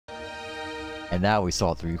And now we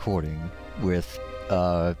start the recording with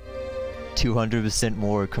 200%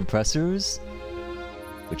 more compressors,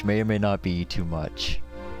 which may or may not be too much.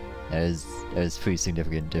 That is pretty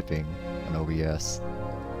significant dipping on OBS.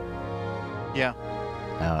 Yeah.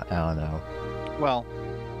 I don't know. Well,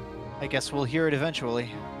 I guess we'll hear it eventually.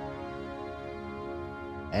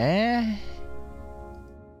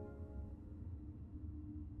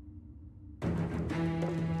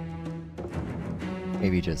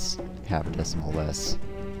 Maybe just half a decimal less.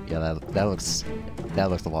 Yeah, that looks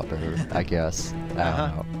a lot better, I guess. I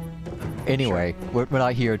don't know. Anyway, we're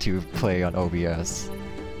not here to play on OBS.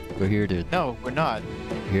 We're here to... No, we're not.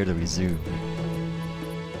 We're here to resume.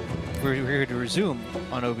 We're here to resume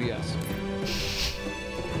on OBS.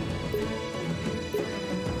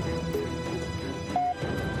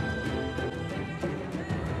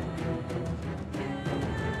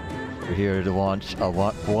 We're here to launch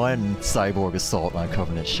one cyborg assault on a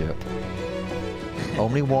Covenant ship.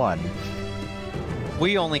 Only one.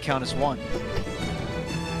 We only count as one.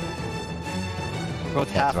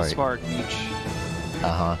 Both half a Spartan each.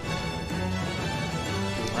 Uh-huh.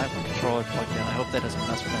 I have my controller plugged in. I hope that doesn't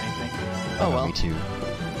mess with anything. Oh well. Me too.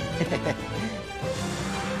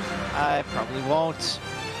 I probably won't.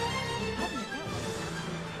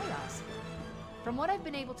 From what I've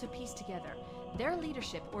been able to piece together, their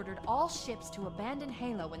leadership ordered all ships to abandon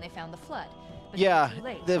Halo when they found the Flood. But yeah, too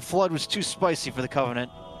late. the Flood was too spicy for the Covenant.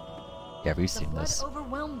 Yeah, we've seen this. The Flood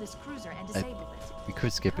overwhelmed this cruiser and disabled it. We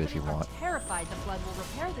could skip it if you want. Terrified the Flood will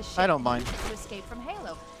repair the ship. I don't mind. To escape from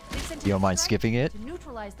Halo. You don't mind skipping it? To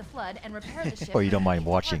neutralize the Flood and repair the ship. Or you don't mind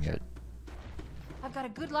watching it? I've got a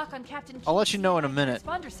good lock on Captain. I'll let you know in a minute.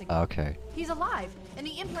 Okay. He's alive, and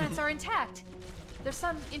the implants are intact. There's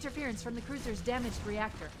some interference from the cruiser's damaged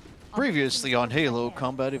reactor. Previously on Halo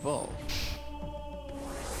Combat Evolved.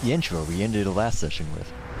 The intro we ended the last session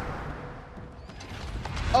with.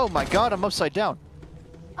 Oh my god, I'm upside down.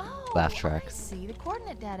 Oh, laugh track. I see. The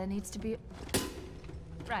coordinate data needs to be...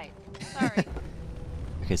 Right. Sorry.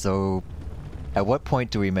 Okay, so... At what point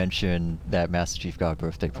do we mention that Master Chief got a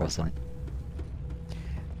birthday present?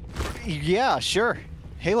 Yeah, sure.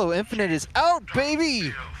 Halo Infinite is out,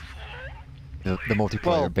 baby! The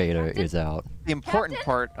multiplayer beta is out. The important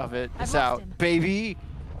part of it is out, baby!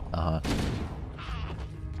 Uh-huh.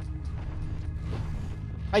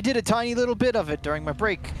 I did a tiny little bit of it during my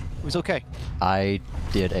break. It was okay. I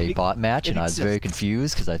did a bot match and I was very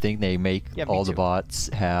confused because I think they make all the bots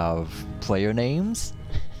have player names.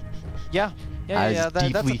 Yeah.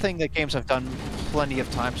 That's a thing that games have done plenty of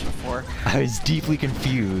times before. I was deeply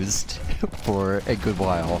confused for a good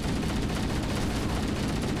while.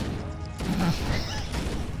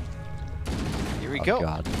 Here we go.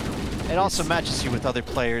 God. It also matches you with other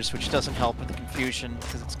players, which doesn't help with the confusion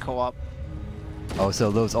because it's co-op. Oh,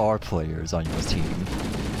 so those are players on your team.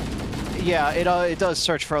 Yeah, it does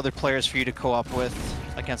search for other players for you to co-op with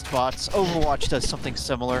against bots. Overwatch does something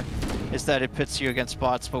similar, is that it pits you against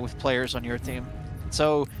bots but with players on your team.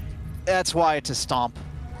 So that's why it's a stomp.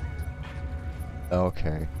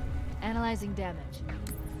 Okay. Analyzing damage.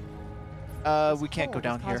 We can't go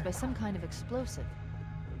down here. Caused by some kind of explosive.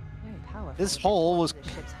 Very powerful. This hole was...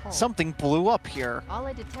 Something blew up here. All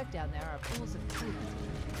I detect down there are pools of coolant.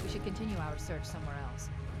 We should continue our search somewhere else.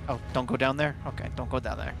 Oh, don't go down there? Okay, don't go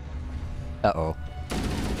down there. Uh-oh.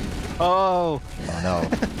 Oh! Oh no.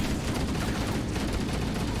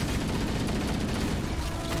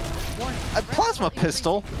 A plasma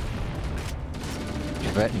pistol?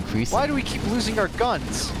 Threat increasing. Why do we keep losing our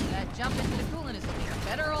guns? That jump into the coolant is looking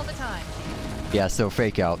better all the time. Yeah, so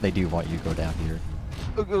fake out. They do want you to go down here.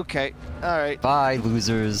 Okay, alright. Bye,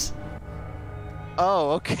 losers. Oh,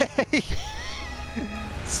 okay.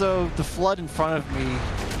 So the Flood in front of me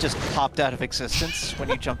just popped out of existence when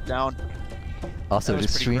you jumped down. Also, it's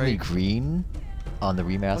extremely green on the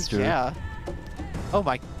remaster. Oh, yeah. Oh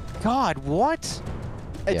my god, what?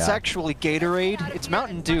 It's actually Gatorade. It's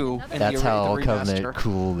Mountain Dew. That's how Covenant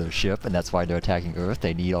cool their ship, and that's why they're attacking Earth.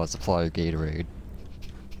 They need all the supply of Gatorade.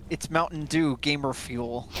 It's Mountain Dew gamer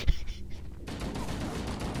fuel.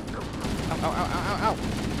 Ow, ow, ow, ow, ow,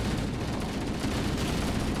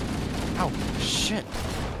 ow. Ow, shit.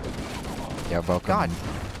 Yeah, welcome. God,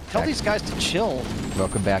 tell these guys to chill.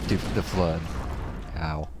 Welcome back to the Flood.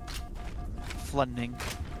 Ow. Flooding.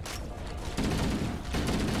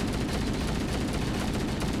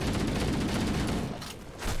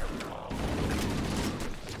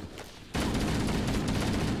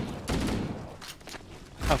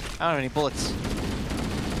 Oh, I don't have any bullets.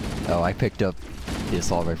 Oh, I picked up the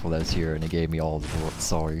assault rifle that was here, and it gave me all the bullets.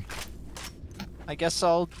 Sorry. I guess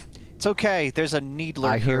I'll... It's okay. There's a needler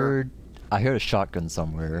I here. heard a shotgun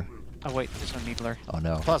somewhere. Oh wait, there's no needler. Oh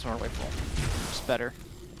no. Plasma rifle. It's better.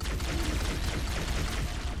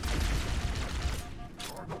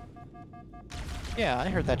 Yeah, I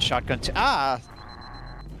heard that shotgun too. Ah!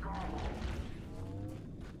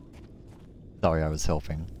 Sorry, I was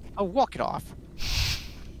helping. Oh, walk it off.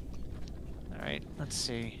 Alright, let's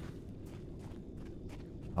see.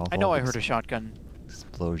 I know I heard a shotgun.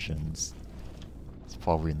 Explosions. It's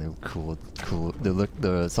probably in the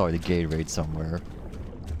the gate raid somewhere.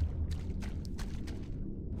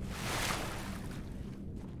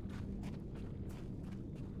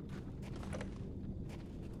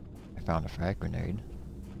 I found a frag grenade.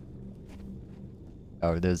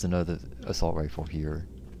 Oh, there's another assault rifle here.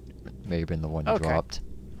 May have been the one you dropped.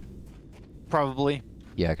 Probably.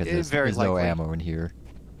 Yeah, because there's no ammo in here.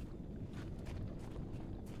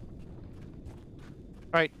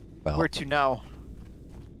 Right. Well, where to now?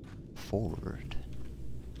 Forward.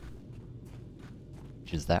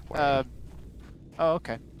 Which is that way. Oh,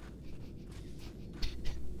 okay.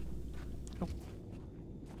 Oh.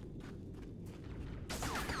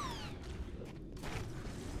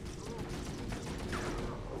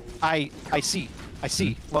 I see. I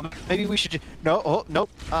see. Well, maybe we should. No. Oh,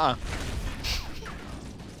 nope.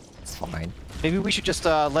 It's fine. Maybe we should just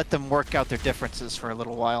let them work out their differences for a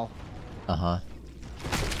little while. Uh-huh.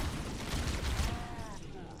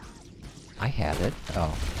 I had it.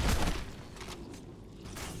 Oh.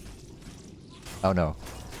 Oh no.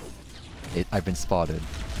 I've been spotted.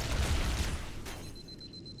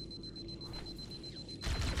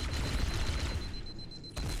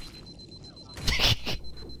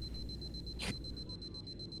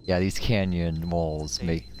 Yeah, these canyon walls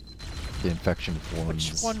make the infection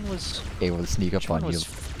forms Which one was able to sneak up on you.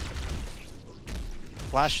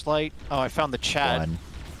 Flashlight. Oh, I found the Chad. One.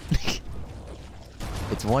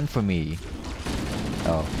 It's one for me.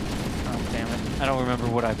 Oh. Oh, damn it. I don't remember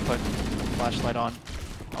what I put flashlight on.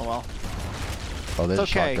 Oh well. Oh, there's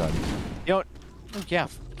it's okay. a shotgun. You know what? Oh, yeah,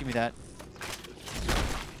 give me that.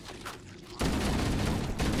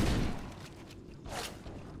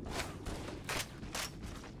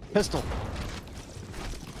 Pistol.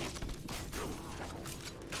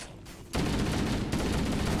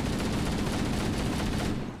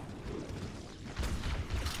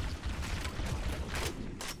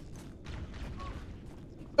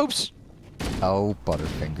 Oops. Oh,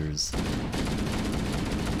 Butterfingers.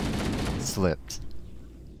 Slipped.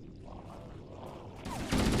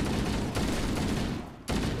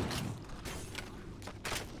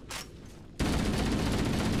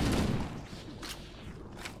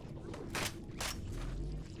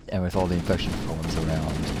 And with all the infection forms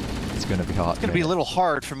around, it's gonna be hot. It's gonna be a little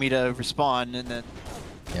hard for me to respawn, and then.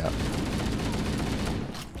 Yeah.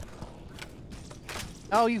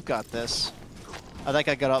 Oh, you've got this. I think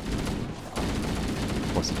I got up.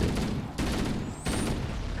 Of course it did.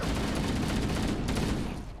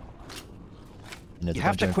 And You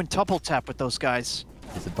have to quintuple tap with those guys.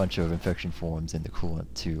 There's a bunch of infection forms in the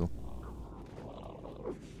coolant too.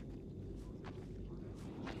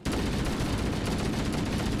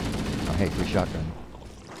 Oh hey, free shotgun.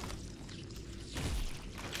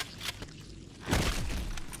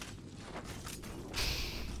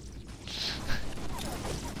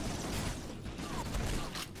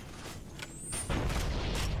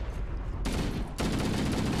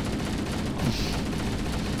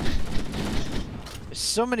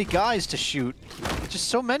 So many guys to shoot. Just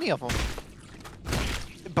so many of them.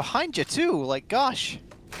 Behind you too, like gosh.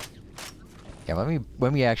 Yeah,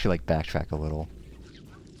 let me actually like backtrack a little.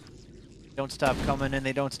 Don't stop coming and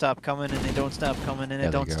they don't stop coming and they don't stop coming and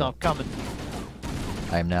they don't stop coming.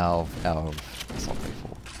 I am now out of assault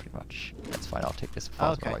rifle, pretty much. That's fine, I'll take this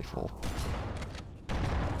plasma rifle.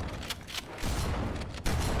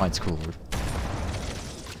 Mine's cooler.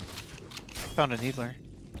 Found a needler.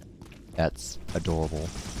 That's adorable.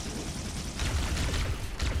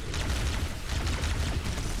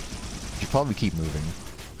 Should probably keep moving.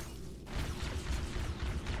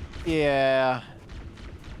 Yeah.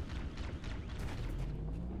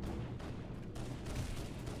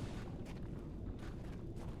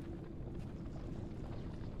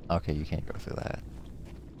 Okay, you can't go through that.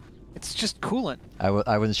 It's just coolant. I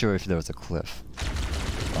wasn't sure if there was a cliff.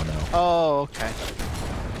 Oh no. Oh, okay.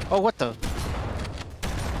 Oh, what the?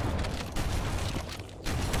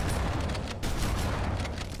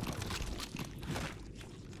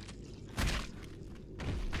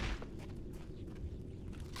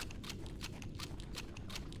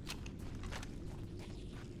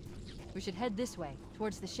 We should head this way,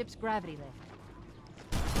 towards the ship's gravity lift.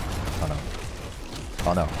 Oh no.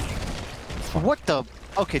 Oh no. What the?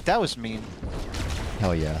 Okay, that was mean.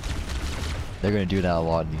 Hell yeah. They're gonna do that a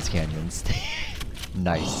lot in these canyons.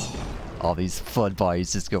 Nice. All these flood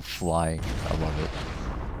bodies just go flying. I love it.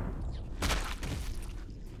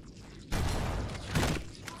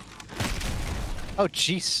 Oh,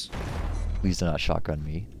 jeez. Please do not shotgun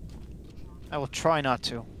me. I will try not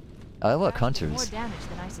to. Oh, look, Perhaps more hunters. damage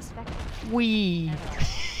than I suspected. Wee.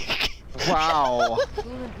 Wow.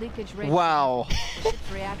 Coolant leakage rate. Wow.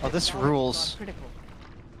 Ship's reactor Oh, this has already rules. gone critical.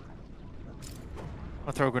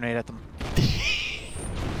 I'll throw a grenade at them.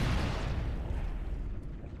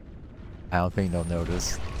 I don't think they'll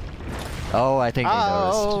notice. Oh, I think they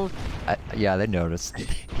noticed. Yeah, they noticed.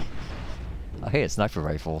 Oh, hey, a sniper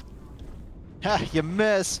rifle. Ha! You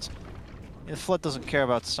missed. The flood doesn't care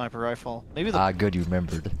about the sniper rifle. Maybe the. Ah, good you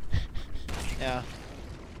remembered. Yeah.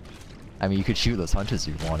 I mean, you could shoot those hunters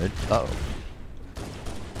if you wanted. Uh oh.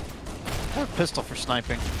 I have a pistol for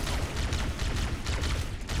sniping.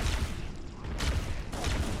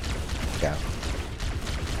 Yeah.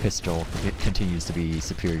 Pistol, it continues to be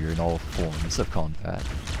superior in all forms of combat.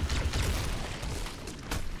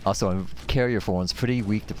 Also, carrier forms pretty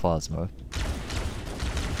weak to plasma.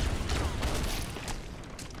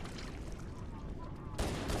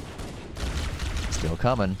 Still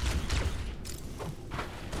coming.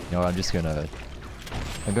 You know,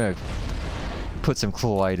 I'm gonna put some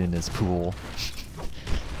chloride in this pool.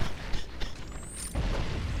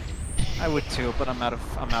 I would too, but I'm out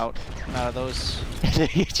of those.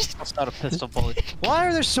 That's not a pistol bullet. Why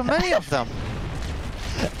are there so many of them?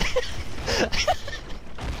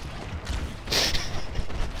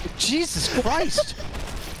 Jesus Christ!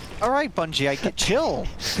 All right, Bungie, I get chill.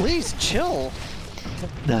 Please chill.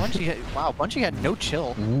 Wow, Bungie had no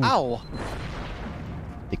chill. Ooh. Ow!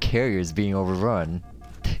 The carrier is being overrun.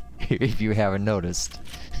 If you haven't noticed.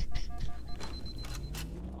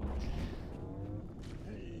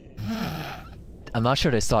 I'm not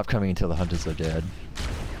sure they stop coming until the hunters are dead.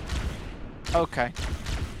 Okay.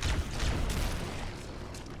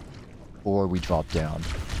 Or we drop down.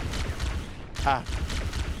 Ah.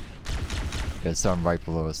 There's some right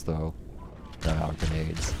below us though. They're out of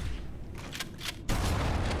grenades.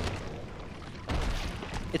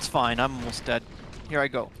 It's fine, I'm almost dead. Here I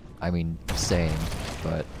go. I mean, same,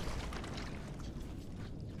 but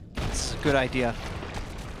It's a good idea.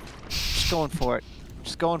 Just going for it.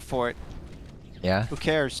 Just going for it. yeah. Who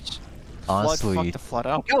cares? Honestly, Flood, fuck the flood.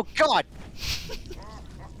 Oh God!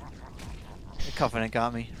 The Covenant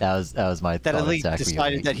got me. that was my That thought elite exactly.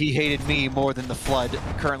 decided that he hated me more than the flood,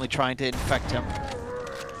 currently trying to infect him.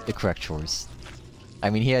 The correct choice. I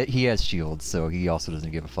mean, he has shields, so he also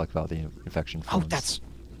doesn't give a fuck about the infection Oh, forms. that's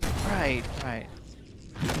right, right.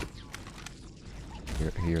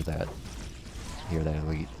 Hear that. Hear that,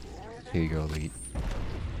 elite. Here you go, elite.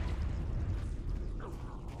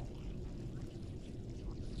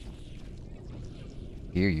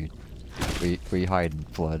 Hear you. Where you hiding,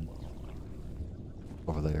 flood?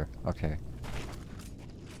 Over there. Okay.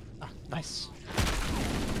 Ah, nice.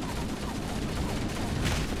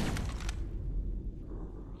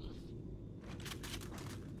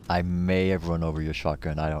 I may have run over your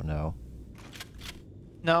shotgun, I don't know.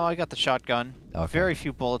 No, I got the shotgun. Okay. Very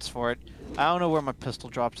few bullets for it. I don't know where my pistol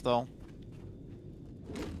dropped though.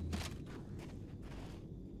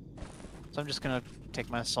 So I'm just gonna take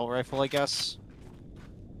my assault rifle, I guess.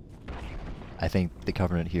 I think the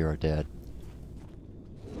Covenant here are dead.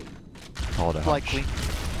 Call it a hunch. Likely.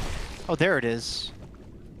 Oh, there it is.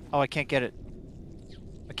 Oh, I can't get it.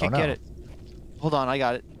 I can't no. get it. Hold on, I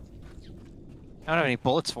got it. I don't have any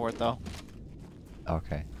bullets for it though.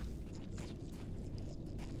 Okay.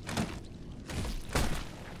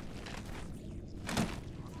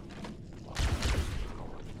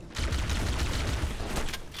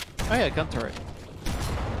 Oh yeah, gun turret.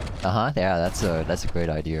 Uh-huh, yeah, that's a great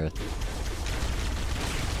idea.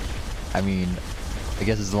 I mean, I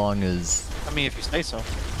guess as long as... I mean, if you say so.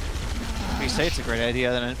 If you say it's a great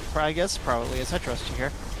idea, then I guess probably is. I trust you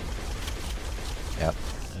here. Yep.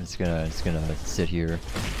 I'm just gonna sit here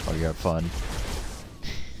while you have fun.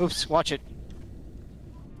 Oops, watch it.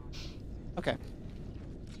 Okay.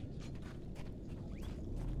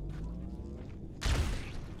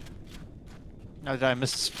 Now did I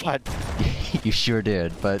miss this flood? You sure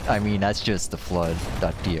did, but I mean, that's just the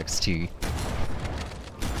flood.txt.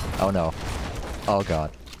 Oh no. Oh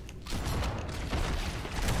god.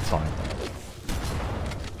 It's fine.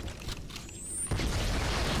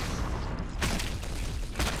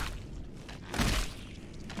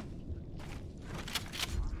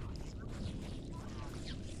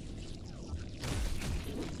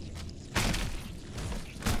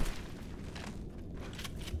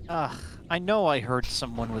 Ugh, I know I heard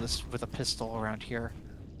someone with a pistol around here.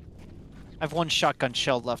 I have one shotgun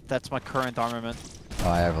shell left. That's my current armament. Oh,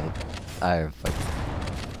 I have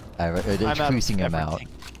an increasing amount. You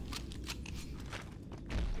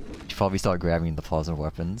should probably start grabbing the plasma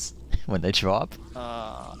weapons when they drop.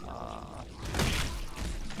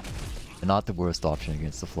 They're not the worst option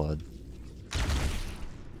against the Flood.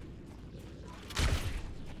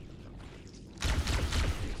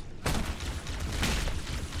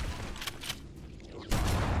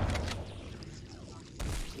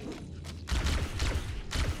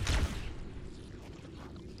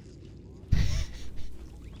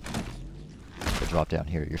 Drop down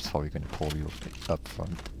here, you're probably going to pull you up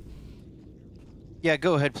front. Yeah,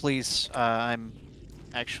 go ahead, please. I'm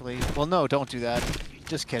actually... Well, no, don't do that.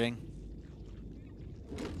 Just kidding.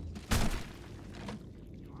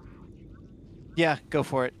 Yeah, go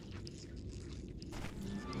for it.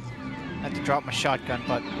 I had to drop my shotgun,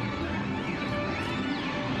 but...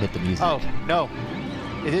 Hit the music. Oh, no.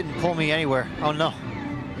 It didn't pull me anywhere. Oh, no.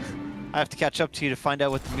 I have to catch up to you to find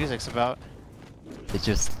out what the music's about. It's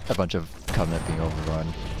just a bunch of Covenant being overrun.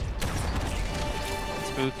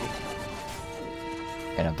 Spooky.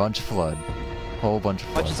 And a bunch of Flood. Whole bunch of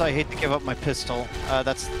Flood. Much as I hate to give up my pistol,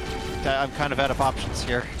 I'm kind of out of options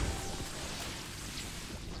here.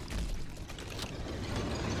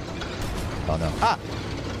 Oh no. Ah!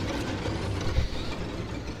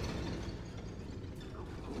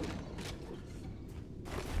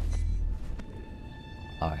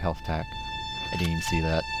 Health pack. I didn't even see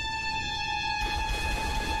that.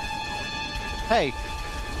 Hey!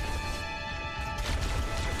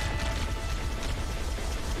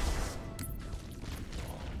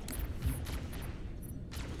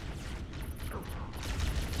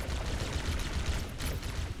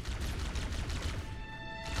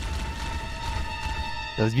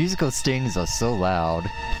 Those musical stings are so loud.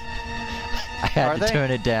 I had to turn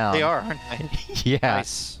it down. They are, aren't they? Yeah.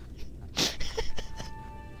 Nice.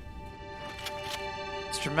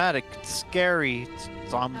 It's dramatic, it's scary, it's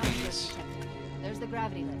zombies. There's the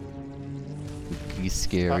gravity lift. These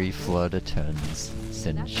scary Flood attends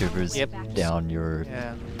send shivers down your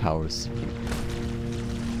power suit.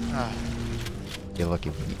 You look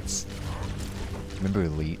elites. Remember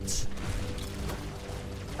elites?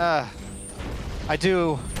 I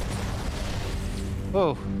do.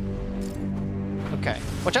 Oh. Okay.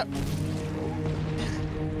 Watch out!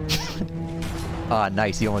 Ah,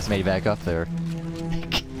 nice. He almost made it back up there.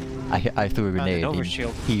 I threw a grenade.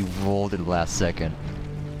 He rolled at the last second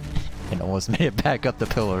and almost made it back up the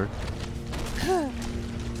pillar.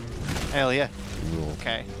 Hell yeah. Cool.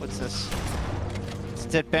 Okay, what's this? It's a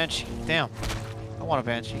dead banshee. Damn. I want a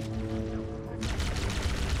banshee.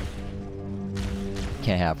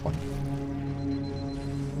 Can't have one.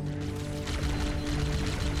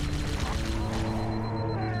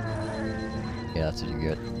 Yeah, that's what you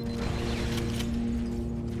get.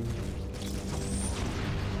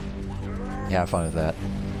 Yeah, have fun with that.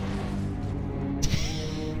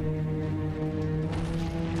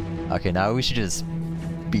 Okay, now we should just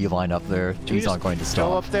beeline up there. He's not going to stop.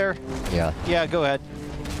 Go up there? Yeah. Yeah, go ahead.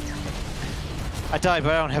 I died,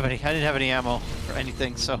 but I didn't have any ammo for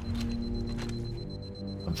anything, so.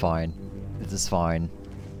 I'm fine. This is fine.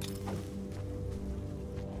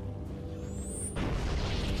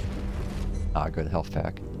 Ah, good health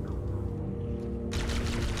pack.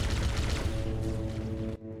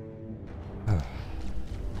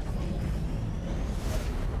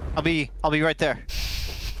 I'll be right there.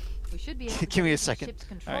 We should be able to Give me a get to the second. ship's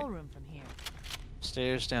control Alright. room from here.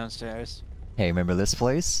 Stairs, downstairs. Hey, remember this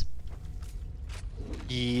place?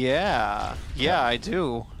 Yeah. Yeah, I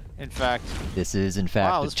do. In fact. This is, in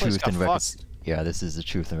fact, Wow, the this place truth and got fucked. yeah, this is the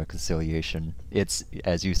truth and reconciliation. It's,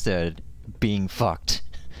 as you said, being fucked.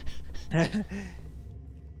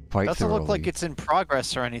 Quite Doesn't look like thoroughly. it's in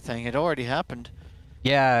progress or anything. It already happened.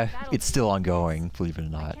 Yeah, it's still ongoing, believe it or I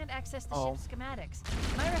not. can't access the Oh. ship's schematics.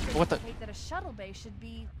 My records What the- indicate that a shuttle bay should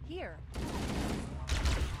be here.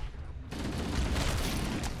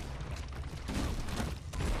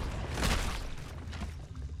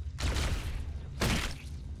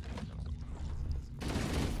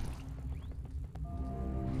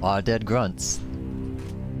 A lot of dead grunts.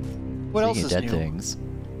 What else Speaking is of dead new? things.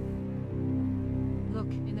 Look,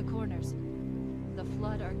 in the corners. The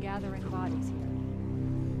Flood are gathering bodies here.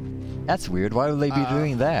 That's weird. Why would they be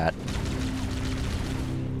doing that?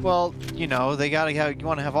 Well, you know, they gotta have. You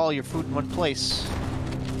want to have all your food in one place.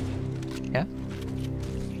 Yeah.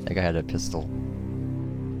 That guy had a pistol.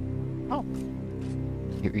 Oh.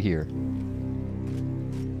 Here.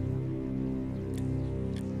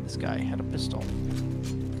 This guy had a pistol.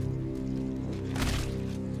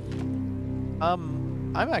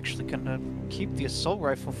 I'm actually gonna keep the assault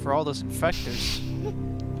rifle for all those infectors.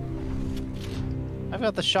 I've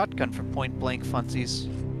got the shotgun for point blank funsies.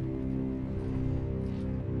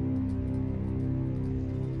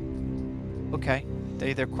 Okay,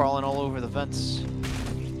 they're crawling all over the vents.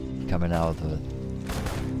 Coming out of the...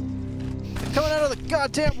 They're coming out of the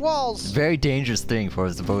goddamn walls! Very dangerous thing for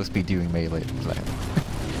us to both be doing melee.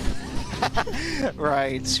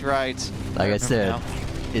 Right, right. Like I said, now.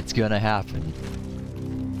 it's gonna happen.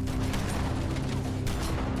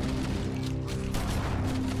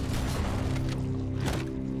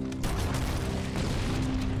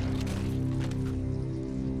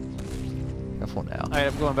 Careful now. Alright,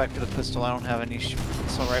 I'm going back to the pistol. I don't have any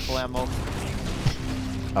assault rifle ammo.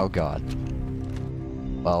 Oh god.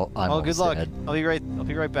 Well, I'm Oh, good luck. dead. I'll be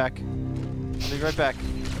right back. I'll be right back.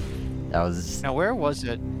 That was... Now, where was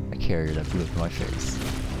it? a carrier that flew up in my face.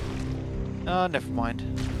 Never mind.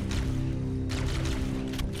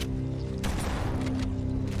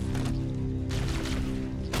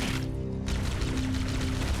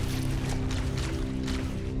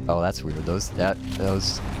 Oh, that's weird. Those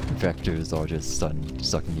vectors are just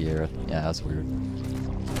stuck in the air. Yeah, that's weird.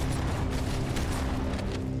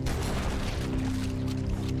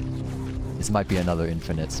 This might be another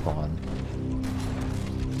infinite spawn.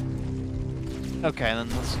 Okay, then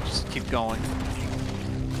let's just keep going.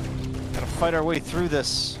 Gotta fight our way through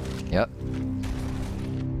this. Yep.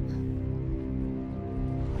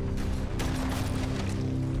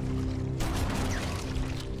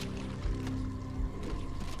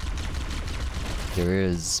 There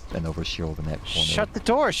is an overshield in that corner. Shut the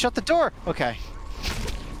door! Shut the door! Okay.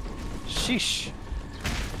 Sheesh.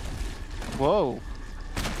 Whoa.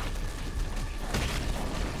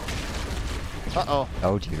 Uh-oh.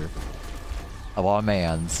 Oh dear. A lot of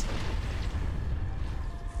mans.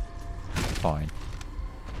 Fine.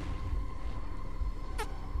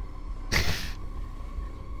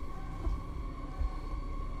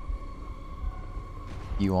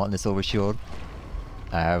 You want this overshield?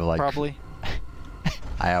 I have like... Probably.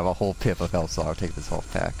 I have a whole pip of health, so I'll take this whole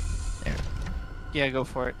pack. There. Yeah, go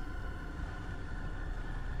for it.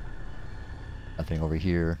 Nothing over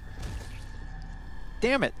here.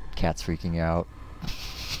 Damn it! Cat's freaking out.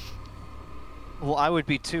 Well, I would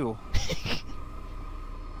be too.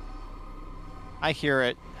 I hear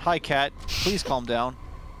it. Hi, cat. Please calm down.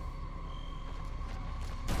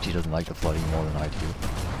 She doesn't like the flooding more than I do.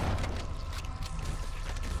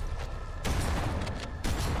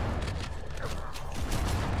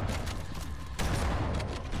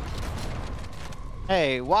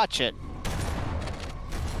 Hey, watch it.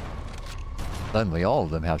 Suddenly all of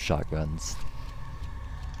them have shotguns.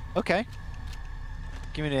 Okay.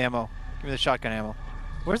 Give me the ammo. Give me the shotgun ammo.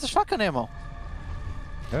 Where's the shotgun ammo?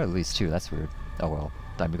 There are at least two, that's weird. Oh well,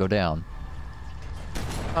 time to go down.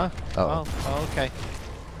 Huh? Uh-oh. Oh, okay.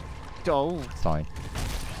 Oh. It's fine.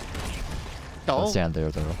 Don't Oh. stand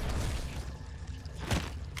there though.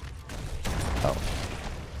 Oh.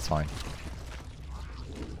 It's fine.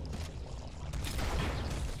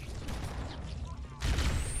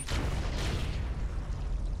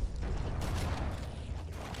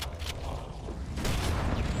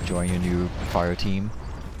 Join your new fire team.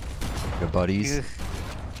 Your buddies. Ugh.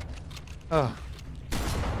 Oh.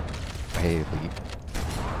 Hey, Lee.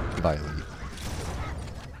 Goodbye, Lee.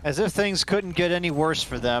 As if things couldn't get any worse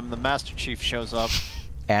for them, the Master Chief shows up.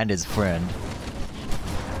 And his friend.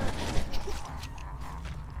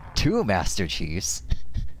 Two Master Chiefs.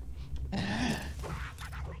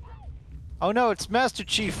 Oh no, it's Master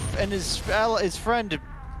Chief and his friend,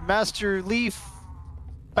 Master Leaf.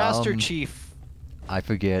 Master Chief. I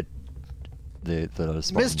forget the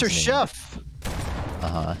Spartan's Mr. name. Chef!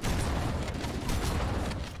 Uh-huh.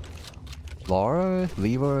 Laura?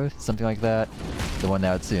 Lever? Something like that. The one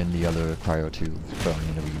that's in the other prior to throwing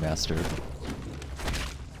in the remaster.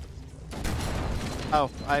 Oh,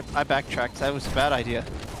 I backtracked. That was a bad idea.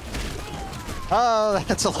 Oh,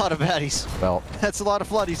 that's a lot of baddies. Well, That's a lot of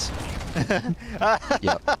floodies.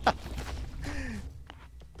 yep.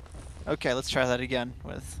 Okay, let's try that again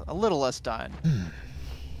with a little less dying.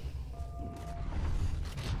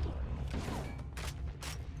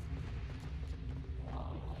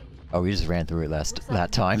 Oh, we just ran through it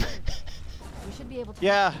that time. We should be able to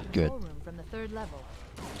Yeah. reach the Good. control room from the 3rd level.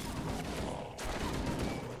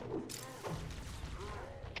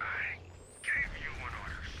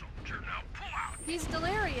 He's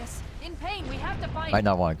delirious. In pain. We have to find Might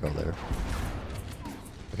not want to go there.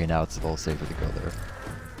 Okay, now it's a little safer to go there.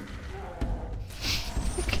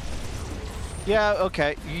 Yeah,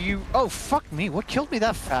 okay. Oh, fuck me. What killed me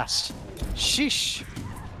that fast? Sheesh.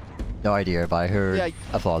 No idea, but I heard Yeah.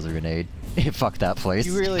 a plasma grenade. Fuck that place.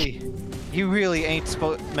 You really... You really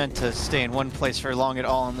ain't meant to stay in one place very long at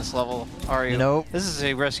all on this level, are you? Nope. This is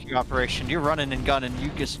a rescue operation. You're running and gunning. You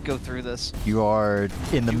just go through this. You are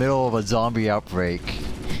in the middle of a zombie outbreak,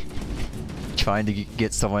 trying to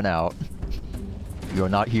get someone out. You are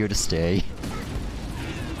not here to stay.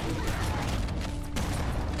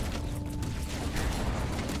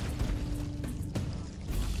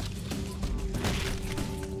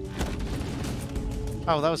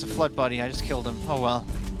 Oh, that was a flood buddy. I just killed him. Oh well.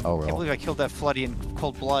 Oh Can't well. believe I killed that floody in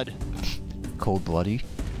cold blood. Cold bloody?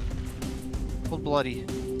 Cold bloody.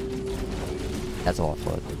 That's a lot of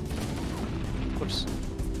flood. Whoops.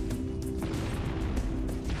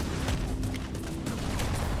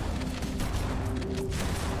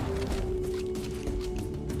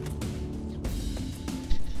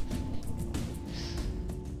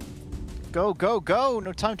 Go, go, go!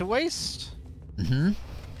 No time to waste! Mm-hmm.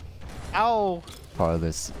 Ow! Part of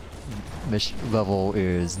this level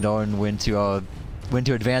is knowing when to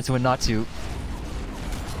advance and when not to.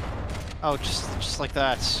 Oh, just like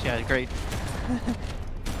that. Yeah, great.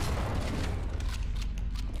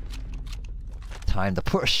 Time to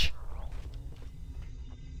push.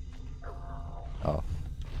 Oh.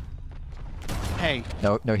 Hey.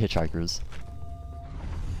 No hitchhikers.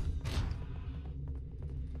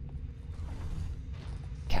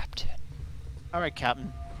 Captain. Alright,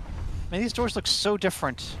 Captain. Man, these doors look so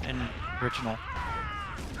different in original.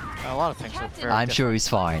 A lot of things look very I'm different. sure he's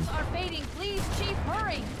fine. Are fading. Please, Chief,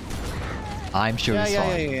 hurry. I'm sure he's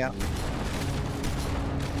fine. Yeah.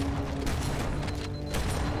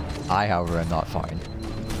 I, however, am not fine.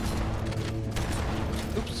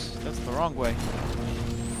 Oops, that's the wrong way.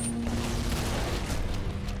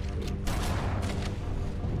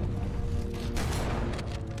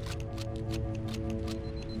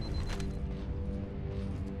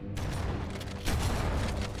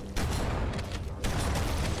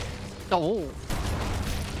 Oh!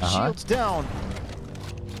 Shields down!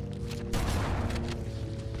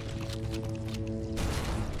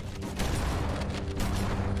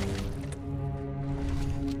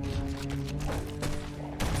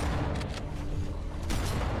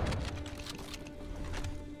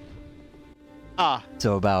 Ah,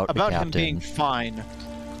 So about the about him captain. being fine.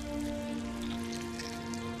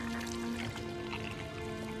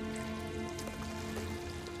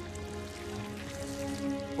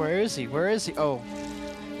 Where is he? Where is he? Oh.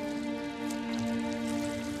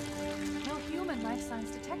 No human life signs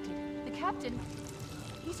detected. The captain,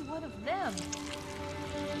 he's one of them.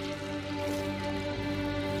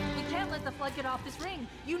 We can't let the flood get off this ring.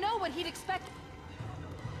 You know what he'd expect.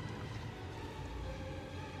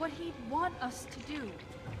 What he'd want us to do.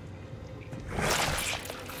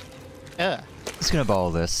 Yeah. Just gonna borrow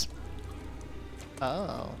this.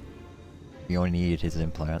 Oh. We only needed his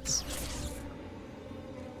implants.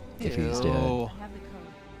 If he's dead. Ew. I have the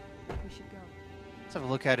code. We should go. Let's have a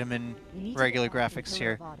look at him in We need to regular get back to the graphics Pillar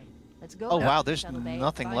here. of Autumn. Let's go Oh back wow, to there's Shuttle Bay and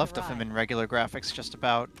nothing find left a of him ride. in regular graphics, just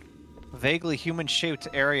about. Vaguely human-shaped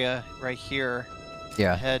area right here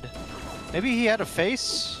Yeah, ahead. Maybe he had a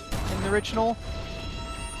face in the original,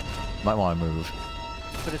 might want to move.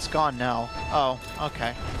 but it's gone now. Oh,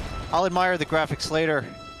 okay. I'll admire the graphics later.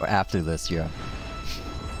 Or after this, yeah.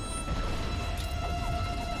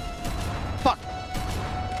 Fuck!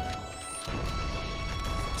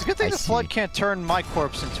 It's a good thing I the flood see. can't turn my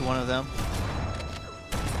corpse into one of them.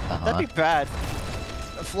 Uh-huh. That'd be bad.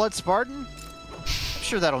 A flood Spartan? I'm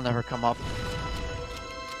sure that'll never come up.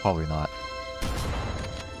 Probably not.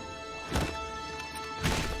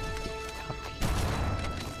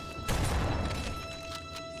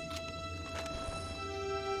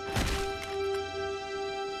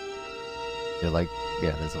 They're like,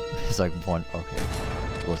 yeah, there's like one, okay.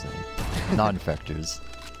 It wasn't any. Non-infectors.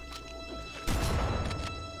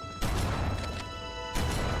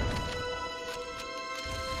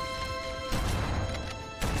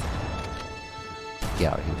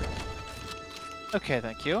 Get out of here. Okay,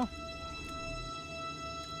 thank you.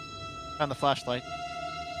 Found the flashlight.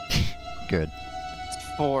 Good.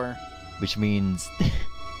 It's 4. Which means,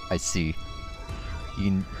 I see.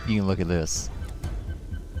 You can look at this.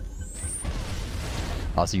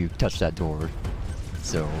 Also, you touched that door,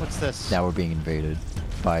 so What's this? now we're being invaded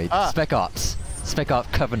by Ah. Spec Ops. Spec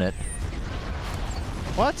Op Covenant.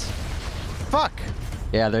 What? Fuck!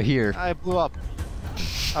 Yeah, they're here. I blew up.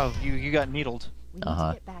 Oh, you got needled. We need Uh-huh.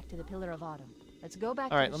 to get back to the Pillar of Autumn. Let's go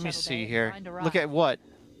back Alright, to the let me Shuttle see Bay and here. find a Look ride. at what?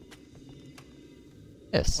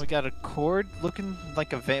 Yes. We got a cord looking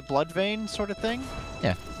like a blood vein sort of thing?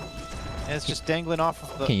 Yeah. And it's just dangling off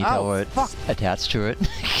of the... Can you Ow, tell what's fuck! attached to it?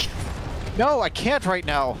 No, I can't right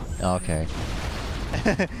now! Okay.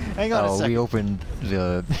 Hang on a Oh, second. we opened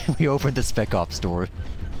the we opened the Spec Ops door.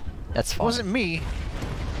 That's It fine. wasn't me.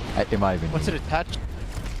 It might have been. What's me. it attached?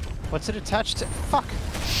 What's it attached to? Fuck.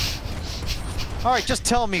 All right, just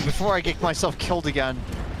tell me before I get myself killed again.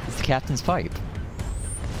 It's the captain's pipe.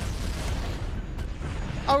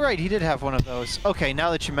 Oh right, he did have one of those. Okay,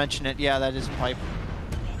 now that you mention it, yeah, that is a pipe.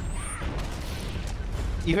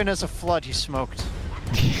 Even as a flood, he smoked.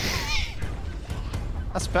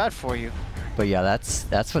 That's bad for you. But yeah,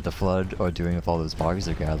 that's what the Flood are doing with all those bodies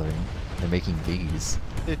they're gathering. They're making these.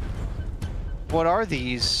 What are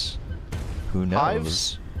these? Who knows?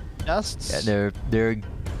 Hives? Nests? Yeah, they're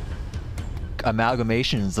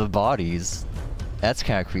amalgamations of bodies. That's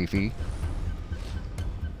kind of creepy.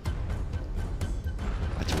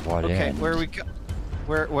 But to what Okay, end? where are we go?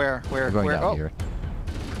 Where? We're going down oh. here.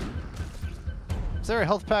 Is there a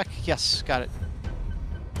health pack? Yes, got it.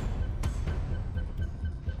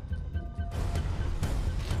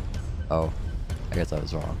 Oh, I guess I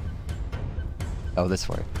was wrong. Oh, this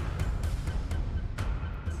way.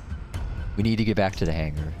 We need to get back to the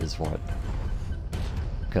hangar, is what.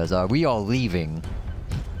 Because we all leaving.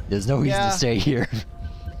 There's no reason Yeah. to stay here.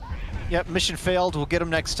 Yep, mission failed. We'll get him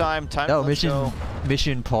next time. No, Let's go.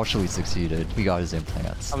 mission partially succeeded. We got his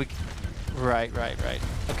implants. Oh, right.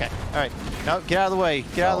 Okay, all right. No, get out of the way.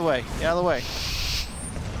 Get out of the way. Get out of the way.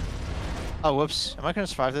 Oh, whoops. Am I gonna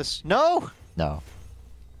survive this? No! No.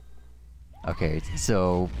 Okay,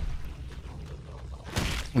 so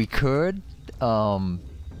we could go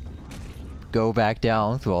back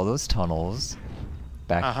down through all those tunnels,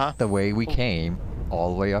 back the way we came, all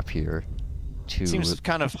the way up here to Seems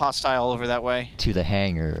kind of hostile over that way. to the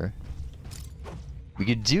hangar. We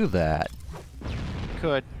could do that.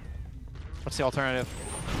 Could. What's the alternative?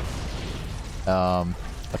 I'll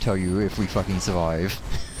tell you if we fucking survive.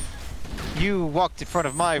 You walked in front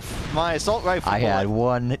of my assault rifle. I had bullet.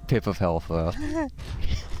 1 pip of health left.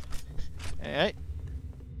 Alright.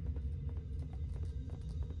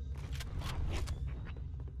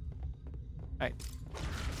 Alright.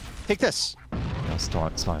 Take this. No,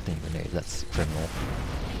 spawn thing grenade. That's criminal.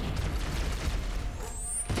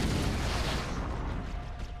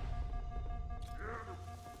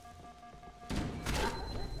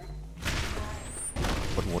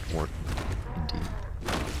 What? Indeed.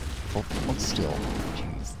 Hold still.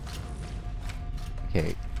 Jeez.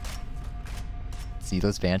 Okay. See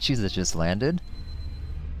those banshees that just landed?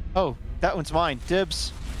 Oh, that one's mine.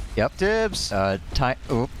 Dibs. Yep. Dibs. Time.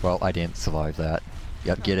 Oh, well, I didn't survive that.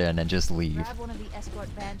 Yep, get in and just leave. Grab one of the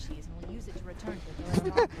escort banshees and we'll use it to return to the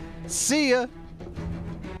Golden See ya.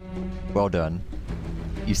 Well done.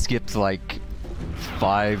 You skipped like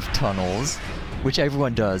 5 tunnels, which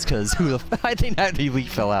everyone does, because who the I think that elite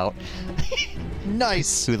fell out.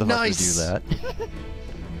 Nice. Who the fuck would do nice. that?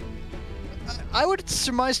 I would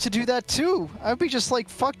surmise to do that too. I'd be just like,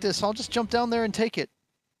 fuck this. I'll just jump down there and take it.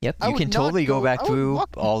 Yep, I you would can not totally go back I would through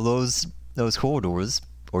walk- all those corridors,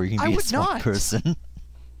 or you I can be a would smart not. person.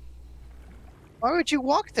 Why would you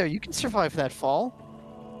walk there? You can survive that fall.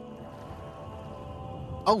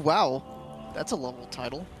 Oh wow, that's a level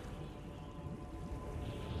title.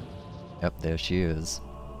 Yep, there she is.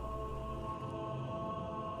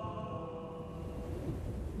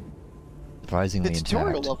 Surprisingly The intact.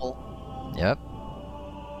 tutorial level. Yep.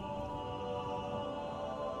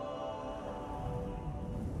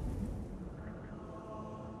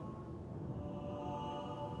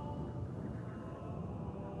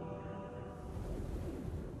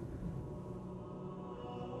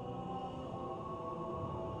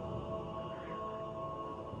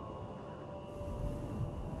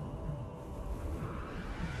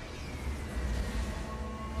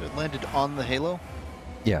 It landed on the Halo.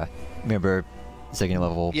 Yeah. Remember, second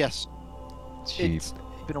level. Yes. She It's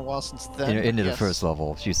been a while since then. into the yes. first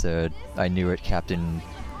level. She said, "I knew it. Captain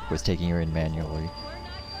was taking her in manually."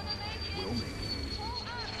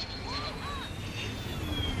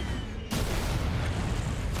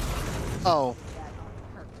 Oh,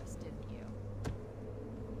 purpose, didn't you?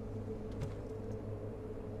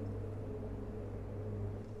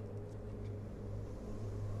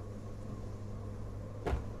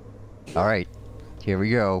 All right, here we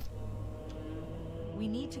go. We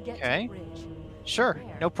need to get Okay. to the bridge. sure,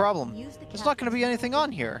 There, no problem. use the There's not going to be captain's anything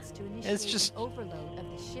on here. coordinates to It's initiate just, an overload of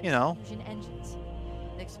the ship's you know. fusion engines.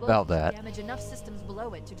 The explosion About will that. damage enough systems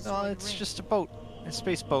below it to destroy No, the it's ring. just a boat, a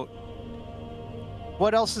space boat.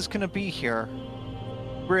 What else is going to be here?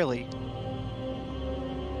 Really?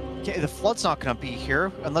 Okay, the flood's not going to be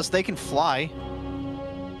here unless they can fly.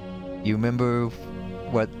 You remember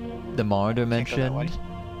what the monitor Can't go that way. mentioned?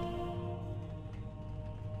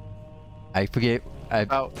 I forget.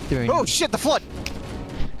 Oh. During, Oh shit! The flood.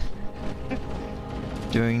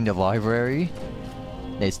 during the library,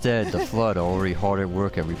 they said the Flood are already hard at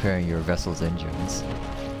work at repairing your vessel's engines.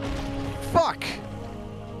 Fuck!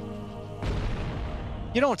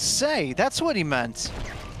 You don't say. That's what he meant.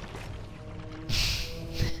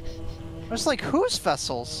 I was like, whose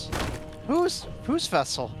vessels? Whose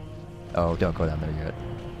vessel? Oh, don't go down there yet.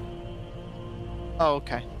 Oh,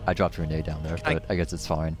 okay. I dropped a grenade down there, but I guess it's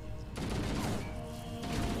fine.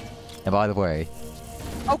 And by the way...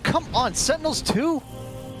 Oh, come on! Sentinels too?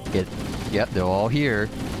 Yep, they're all here.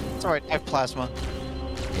 It's alright, I have plasma.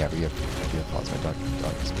 Yeah, we have plasma dark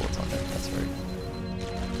sports on there, that's right.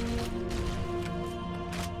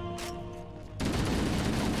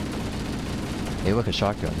 Hey, look, a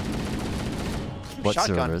shotgun. What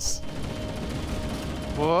Shotgun. service?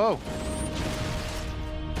 Whoa!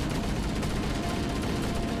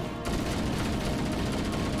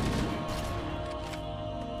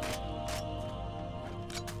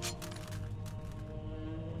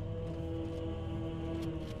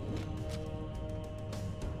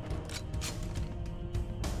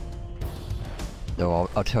 So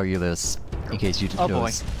I'll tell you this, in case you didn't know.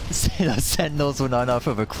 Boy. Sentinels were not enough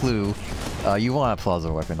of a clue. You want a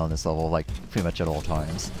plasma weapon on this level, like, pretty much at all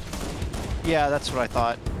times. Yeah, that's what I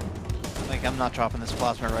thought. Like, I'm not dropping this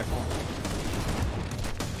plasma rifle.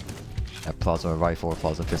 A plasma rifle or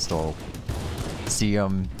plasma pistol. See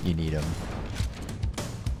them, you need them.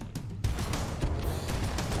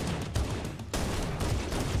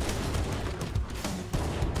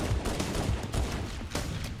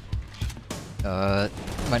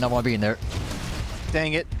 Might not want to be in there.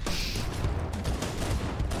 Dang it.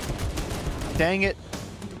 Dang it.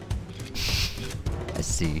 I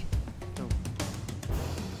see.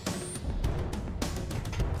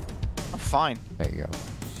 I'm fine. There you go.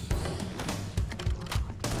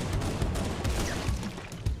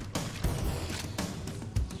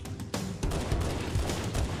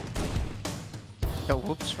 Oh,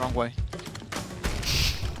 whoops, wrong way.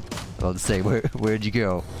 Well, to say, where'd you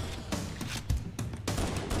go?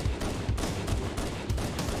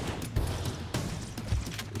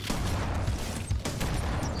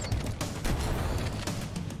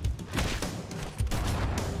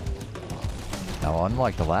 Now,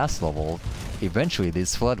 unlike the last level, eventually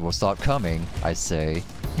this flood will stop coming, I say.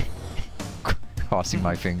 Crossing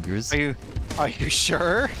my fingers. Are you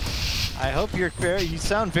sure? I hope you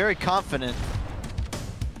sound very confident.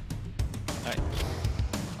 Alright.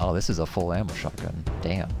 Oh, this is a full ammo shotgun.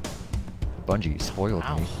 Damn. Bungie spoiled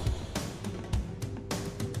Ow. me.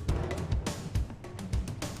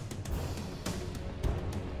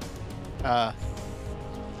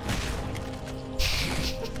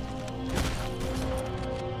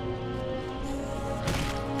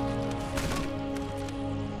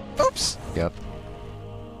 Oops! Yep.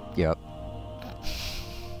 Yep.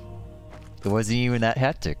 It wasn't even that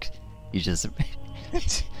hectic. You just...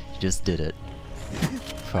 just did it.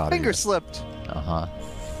 Proud of Finger you. slipped. Uh-huh.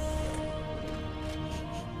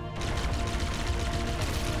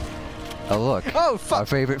 Oh look, Oh, our fuck!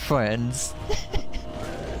 favorite friends.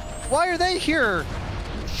 Why are they here?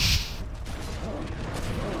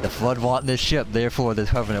 The Flood want this ship, therefore the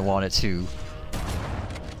Covenant want it too.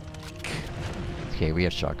 Okay, we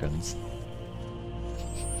have shotguns.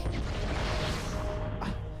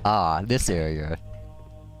 Ah, this area.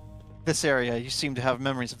 This area. You seem to have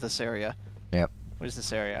memories of this area. Yep. What is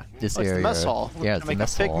this area? This It's area. the mess hall. We're Yeah, gonna it's the make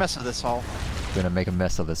mess a big hall. mess of this hall. We're gonna make a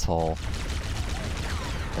mess of this hall.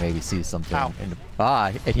 And maybe see something. Ow. In the...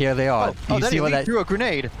 Ah, and here they are. Oh, you that see what elite that? threw a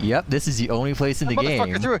grenade. Yep, this is the only place in the That game.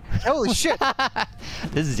 motherfucker threw a... Holy shit!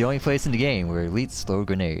 This is the only place in the game where elites throw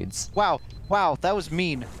grenades. Wow, that was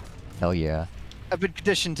mean. Hell yeah. I've been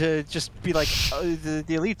conditioned to just be like, oh, the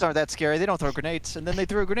elites aren't that scary, they don't throw grenades, and then they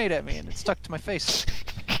threw a grenade at me and it stuck to my face.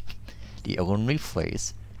 The only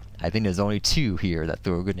place. I think there's only 2 here that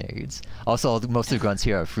throw grenades. Also, most of the guns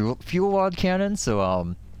here are fuel rod cannons, so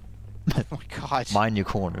Oh my god. mind your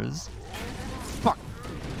corners. Fuck.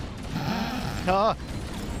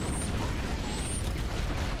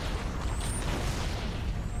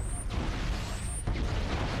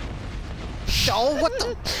 Oh, what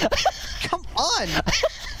the? Come on!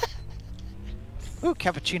 Ooh,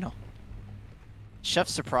 cappuccino.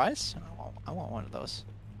 Chef's surprise? I want one of those.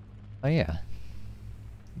 Oh yeah.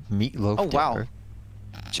 Meatloaf Oh, wow. dinner.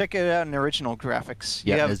 Check it out in original graphics.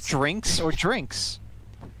 Yeah, You have it's- drinks or drinks.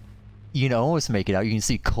 You can almost make it out. You can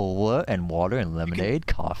see cola and water and lemonade,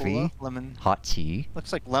 coffee, Cola, lemon. hot tea.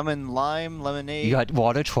 Looks like lemon, lime, lemonade. You got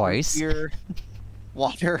water twice. Beer.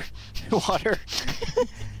 Water. Water.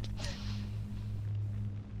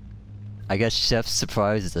 I guess chef's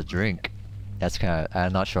surprise is a drink. That's kind of...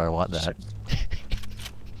 I'm not sure I want that.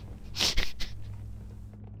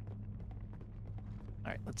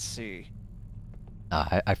 Let's see.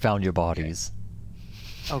 I found your bodies.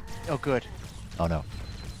 Oh, good. Oh no.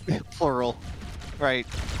 Plural. Right.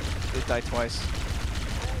 They died twice.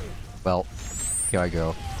 Well, here I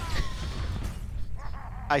go.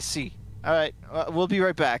 I see. Alright, we'll be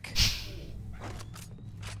right back.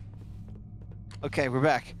 Okay, we're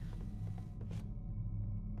back.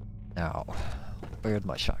 Now, where'd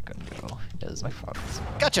my shotgun go? There's my focus.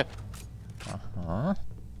 Gotcha! Uh-huh.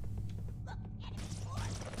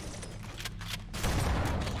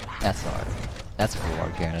 That's alright. That's a full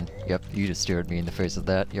water cannon. Yep, you just stared me in the face with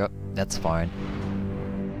that. Yep, that's fine.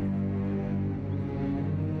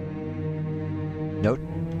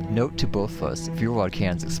 Note to both of us, fuel rod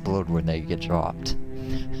cannons explode when they get dropped.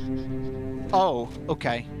 Oh,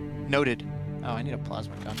 okay. Noted. Oh, I need a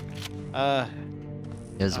plasma gun.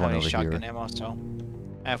 There's one over shotgun here. ammo, so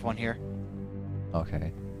I have one here.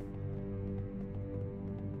 Okay.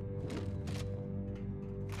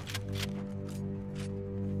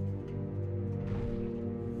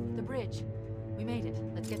 The bridge. We made it.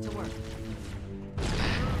 Let's get to work.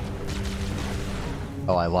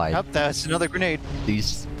 Oh, I lied. Yep, that's another grenade.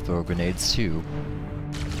 These throw grenades too.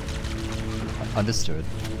 Understood.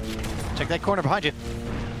 Check that corner behind you.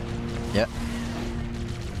 Yep.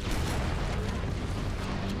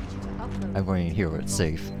 Upload. I'm going in here where it's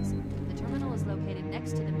safe. The terminal is located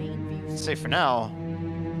next to the main view. Safe for now.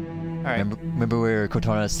 Alright. Remember where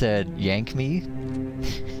Cortana said, yank me?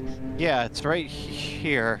 Yeah, it's right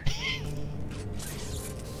here.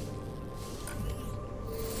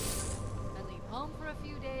 I leave home for a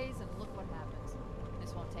few days and look what happens.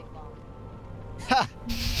 This won't take long. Ha!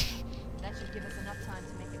 That should give us enough time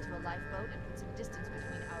to make it to a lifeboat and put some distance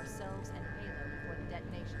between ourselves and Halo before the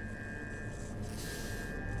detonation.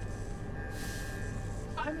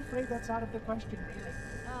 I'm afraid that's out of the question, really.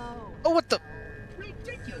 Oh, what the?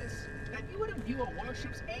 Ridiculous! That you would imbue a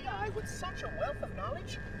warship's AI with such a wealth of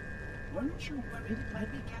knowledge? Weren't you worried it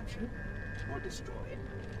might be captured or destroyed?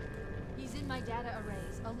 He's in my data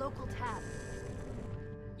arrays, a local tab.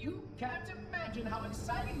 You can't imagine how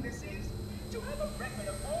exciting this is to have a record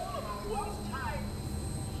of all of our lost time.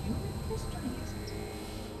 Human history is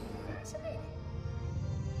fascinating.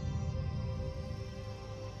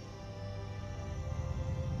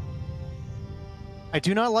 I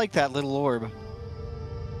do not like that little orb.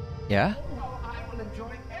 Yeah? Oh, I will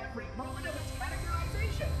enjoy every moment of its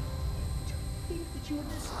categorization. To think that you would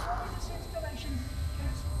destroy this installation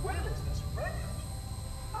as well as this record.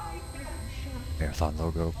 I am shocked. Marathon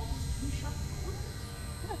logo.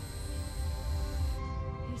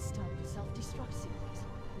 He started a self-destruct series.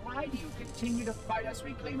 Why do you continue to fight us,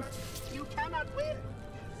 Reclaimer? You cannot win.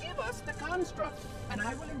 Give us the construct, and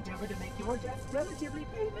I will endeavor to make your death relatively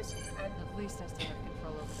painless and... At least I still have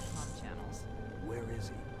control over the comm channels. Where is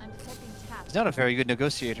he? I'm detecting taps. He's not a very good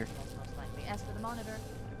negotiator. Most likely. As for the monitor,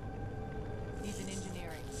 he's in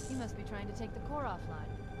engineering. He must be trying to take the core offline.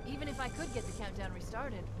 Even if I could get the countdown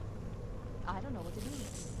restarted, I don't know what to do.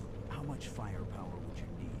 How much firepower would you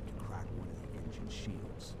need to crack one of the engine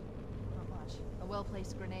shields? Not much. A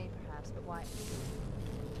well-placed grenade, perhaps, but why?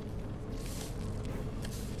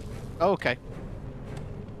 Oh, okay.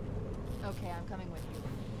 Okay, I'm coming with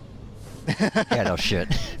you. Yeah, no shit.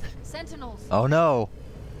 Sentinels! Oh no!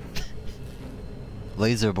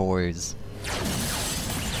 Laser boys.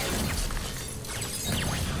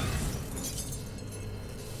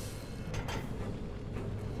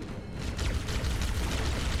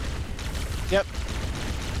 Yep.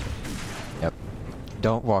 Yep.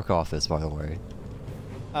 Don't walk off this, by the way.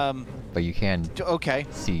 But you can Okay.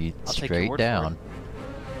 see I'll take your straight word for it. down.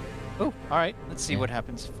 Oh, alright. Let's see Yeah. what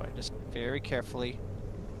happens if I just very carefully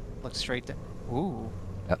look straight down. Ooh.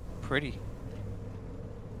 Yep. Pretty.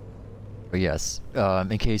 But yes,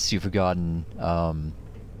 in case you've forgotten,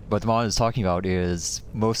 what the mod is talking about is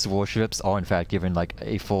most warships are in fact given like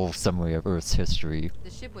a full summary of Earth's history. The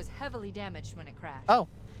ship was heavily damaged when it crashed. Oh.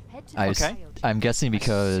 Head to I the Okay. bio- I'm guessing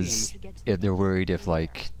because see. if they're worried if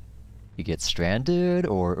like you get stranded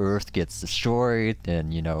or Earth gets destroyed,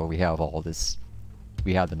 then you know we have all this,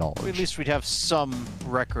 we have the knowledge. At least we'd have some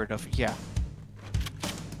record of, yeah.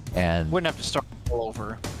 And Wouldn't have to start all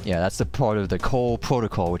over. yeah, that's the part of the Cole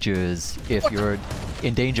Protocol, which is if you're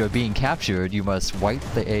in danger of being captured, you must wipe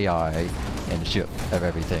the AI and ship of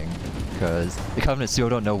everything, because the Covenant still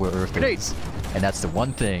don't know where Earth Grenade. is, and that's the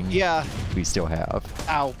one thing Yeah. we still have.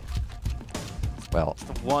 Ow. Well,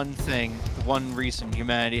 The one thing, the one reason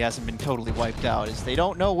humanity hasn't been totally wiped out is they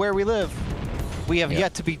don't know where we live. We have Yeah.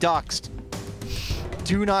 yet to be doxxed.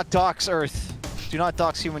 Do not dox Earth. Do not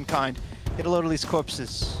dox humankind. Get a load of these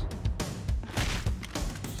corpses.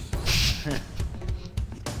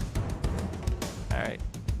 Alright.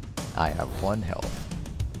 I have 1 health.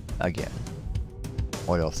 Again.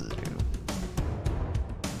 What else is new?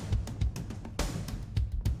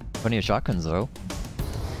 Plenty of shotguns though.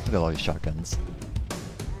 Look at all these shotguns.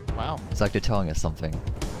 Wow. It's like they're telling us something.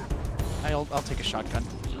 I'll take a shotgun.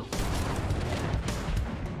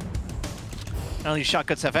 None of these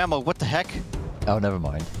shotguns have ammo. What the heck? Oh, never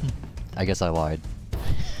mind. I guess I lied.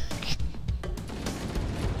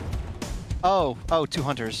 Oh, 2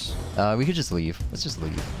 hunters. We could just leave. Let's just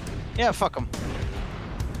leave. Yeah, fuck them.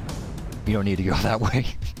 You don't need to go that way.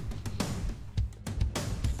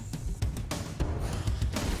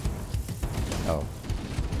 Oh.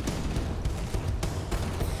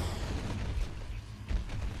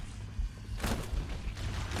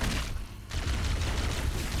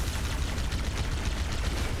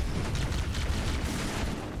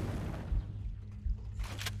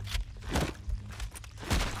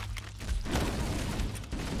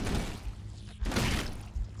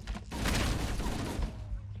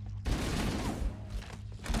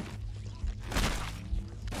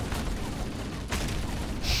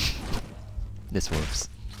 This works.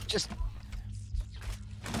 Just...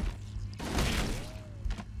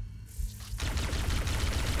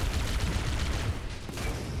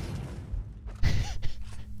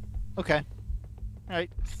 Okay. Alright.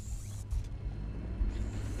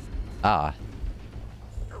 Ah.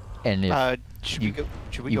 And if Should you,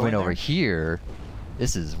 we you go went in over there? here,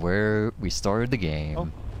 this is where we started the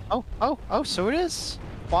game. Oh, so it is.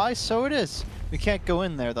 Why? So it is. We can't go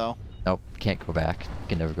in there, though. Nope, can't go back.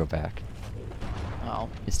 Can never go back. Oh.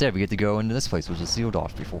 Instead, we get to go into this place, which was sealed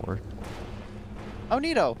off before. Oh,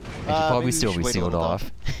 neato. It should probably maybe we still should be wait a sealed little, though.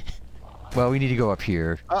 off. Well, we need to go up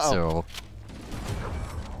here, so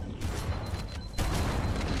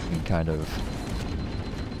we can kind of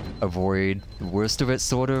avoid the worst of it,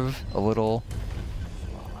 sort of, a little.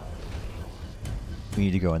 We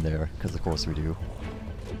need to go in there, because of course we do.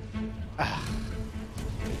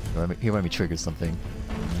 Here, let me trigger something.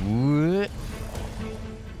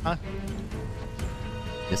 Huh?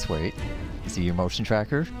 Just wait. You see your motion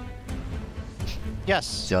tracker? Yes.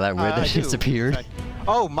 See how that red I that do. disappeared? Okay.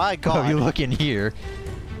 Oh my god. Oh, you look in here.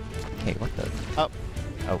 Hey, what the? Oh,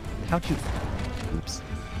 Oh, how'd you? Oops.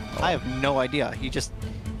 Oh. I have no idea. He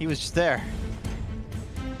was just there.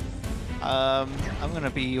 I'm gonna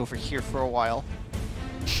be over here for a while.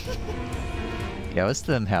 Yeah, let's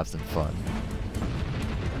them have some fun.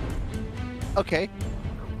 Okay.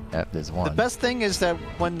 Yep, there's one. The best thing is that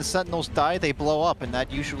when the sentinels die, they blow up, and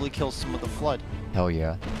that usually kills some of the flood. Hell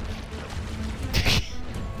yeah.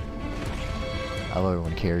 I love it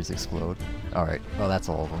when carriers explode. Alright, well that's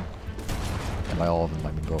all of them. And by all of them,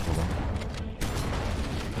 I mean both of them.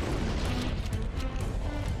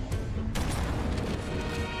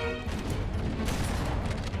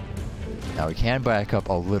 Now we can back up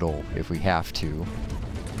a little if we have to.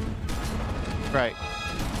 Right.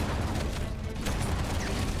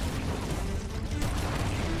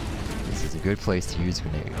 This is a good place to use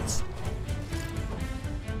grenades.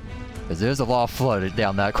 Because there's a lot of flooded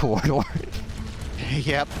down that corridor.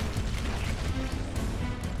 Yep.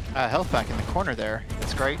 Health back in the corner there.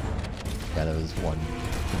 That's great. Yeah, there was one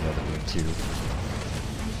in the other room too.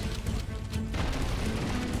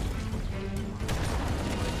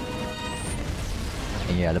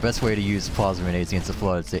 And yeah, the best way to use plasma grenades against the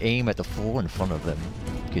flood is to aim at the floor in front of them.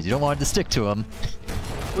 Because you don't want it to stick to them.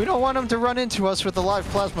 We don't want them to run into us with the live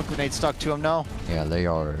plasma grenade stuck to them, no. Yeah, they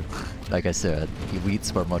are, like I said,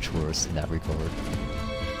 elites are much worse in that regard.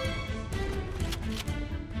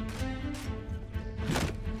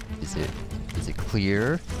 Is it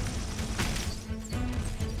clear?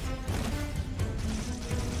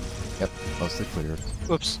 Yep, mostly clear.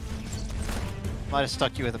 Oops. Might have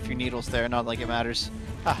stuck you with a few needles there, not like it matters.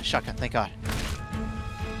 Ah, shotgun, thank god.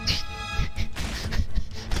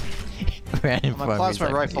 Ran in My front of me, plasma it's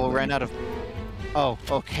like, rifle "Hey, ran out of... Oh,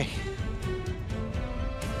 okay.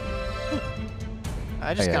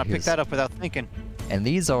 I just yeah, gotta pick here's- that up without thinking. And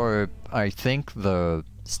these are, I think, the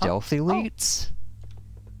stealth elites?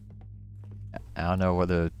 I don't know what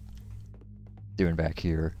they're doing back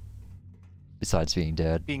here, besides being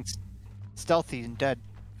dead. Being stealthy and dead.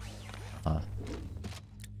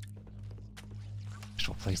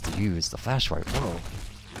 Actual place to use the flashlight, whoa.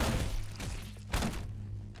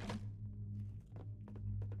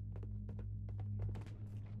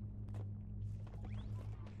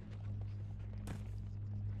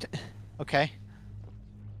 Okay.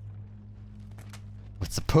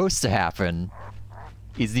 What's supposed to happen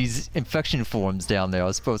is these infection forms down there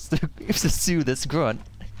are supposed to pursue this grunt.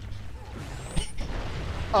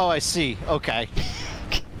 Oh, I see. Okay.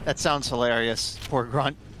 That sounds hilarious. Poor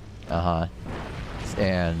grunt. Uh-huh.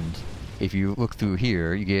 and if you look through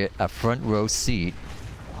here, you get a front row seat.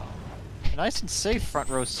 A nice and safe front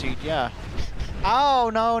row seat, yeah. Oh,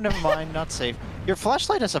 no, never mind, not safe. Your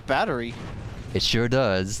flashlight has a battery. It sure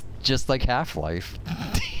does, just like Half-Life.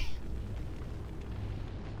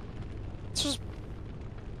 It's just...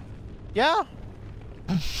 Yeah.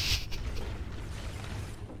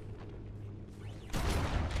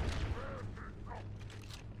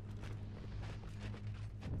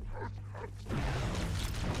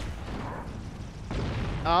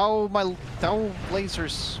 Oh, my... Oh,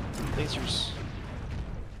 lasers. Lasers.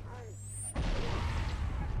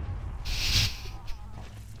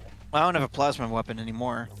 I don't have a plasma weapon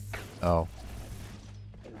anymore. Oh.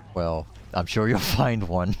 Well, I'm sure you'll find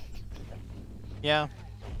one. Yeah.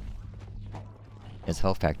 There's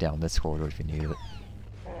health pack down this corridor if you need it.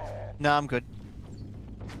 No, I'm good.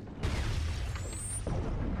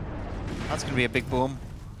 That's gonna be a big boom.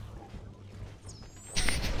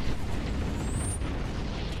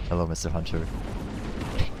 Hello, Mr. Hunter.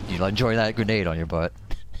 Did you enjoy that grenade on your butt?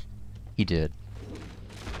 He did.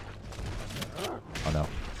 Oh no.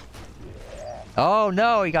 Oh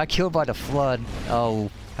no, he got killed by the flood. Oh,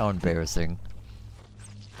 how embarrassing.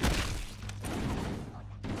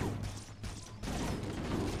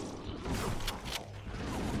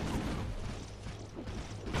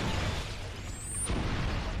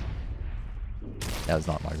 That was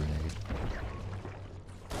not my grenade.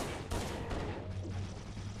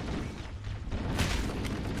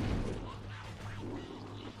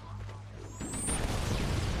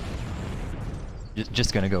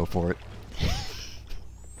 Just gonna go for it.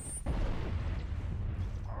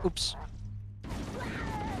 Oops.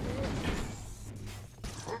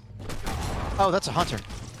 Oh, that's a hunter.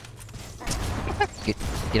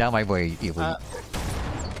 Get out of my way, Elite. I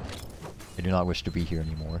do not wish to be here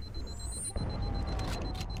anymore.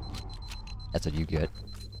 That's what you get.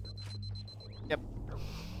 Yep.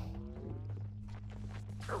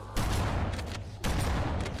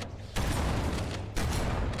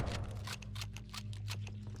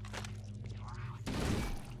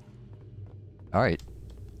 Alright.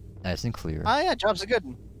 Nice and clear. Ah, yeah, jobs are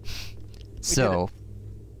good. So,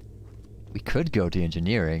 we could go to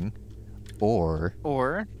engineering, or...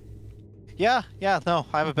 Or... Yeah, no,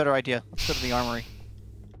 I have a better idea. Let's go to the armory.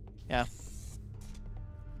 Yeah.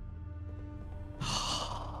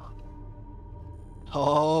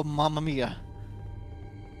 Oh, mamma mia.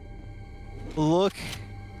 Look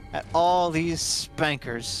at all these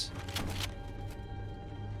spankers.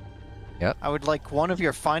 Yep. I would like one of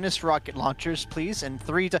your finest rocket launchers, please, and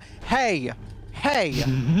 3 to... Hey! Hey!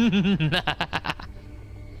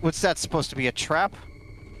 What's that supposed to be, a trap?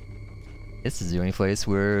 This is the only place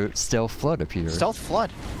where Stealth Flood appears. Stealth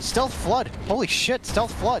Flood. Stealth Flood. Holy shit,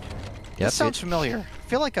 Stealth Flood. Yep, This sounds familiar. I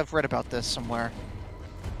feel like I've read about this somewhere.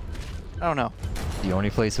 I don't know. The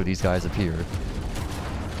only place where these guys appear.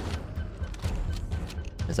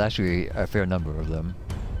 There's actually a fair number of them.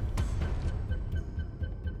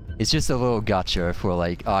 It's just a little gotcha for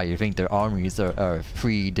like, ah, you think their armies are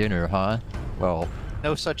free dinner, huh? Well...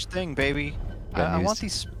 No such thing, baby. I want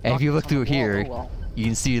these... And if you look rockets on through the wall. here, Oh, well. you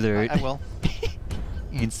can see their... I will.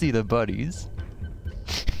 You can see the buddies.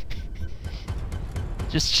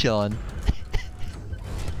 Just chilling.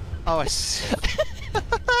 Oh, I see.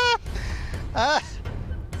 Ah,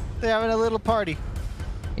 they're having a little party.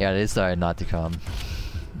 Yeah, they decided not to come.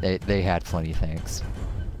 They had plenty, thanks.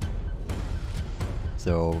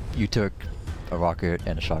 So, you took a rocket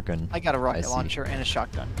and a shotgun. I got a I rocket see. launcher and a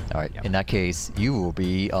shotgun. Alright, Yep. in that case, you will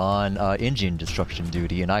be on engine destruction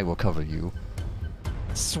duty, and I will cover you.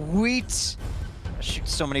 Sweet! I shoot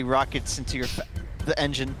so many rockets into the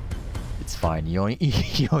engine. It's fine, you only,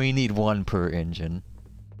 you only need one per engine.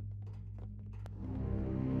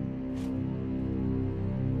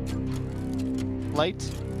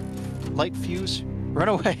 Light fuse, run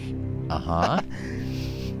away. Uh-huh.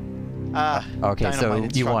 Okay, so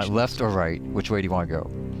dynamite you want instructions. left or right? Which way do you want to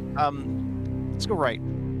go? Let's go right.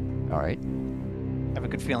 Alright. I have a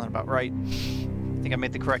good feeling about right. I think I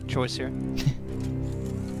made the correct choice here.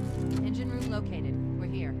 Engine room located. We're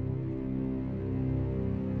here.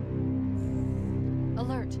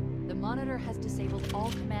 Alert! The monitor has disabled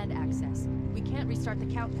all command access. We can't restart the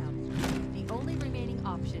countdown. The only remaining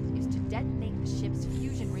option is to detonate the ship's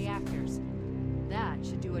fusion reactors. That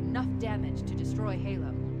should do enough damage to destroy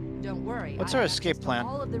Halo. Don't worry. What's I our have escape access to plan?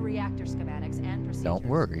 all of the reactor schematics and procedures. Don't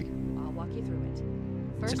worry. I'll walk you through it.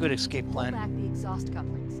 First, It's a good escape pull plan. back the exhaust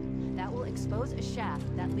couplings. That will expose a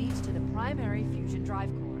shaft that leads to the primary fusion drive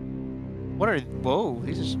core. What are... Whoa,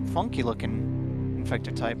 these are some funky looking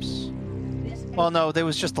infector types. Well, no, there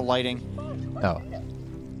was just the lighting. Oh.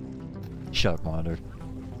 Shut up, monitor.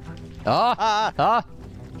 Ah! Ah! Ah!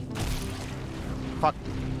 Fuck.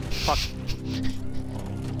 Fuck.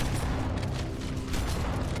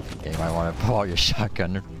 Yeah, you might want to pull out your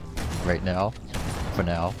shotgun right now. For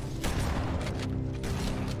now.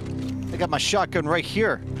 I got my shotgun right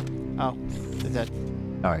here. Oh, they're dead.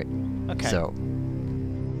 Alright. Okay. So,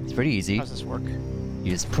 it's pretty easy. How does this work?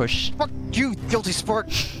 You just push. Fuck you, guilty sport!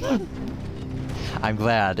 I'm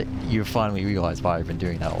glad you finally realized why I've been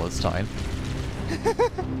doing that all this time.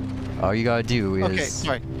 All you gotta do Okay, is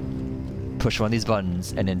sorry. push one of these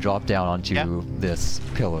buttons and then drop down onto Yeah. this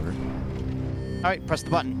pillar. Alright, press the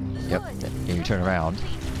button. Yep, and you turn around.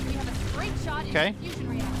 We have a straight shot into Okay. the fusion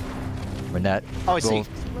reactor. When that Oh, I see.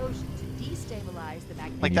 Explosion to destabilize the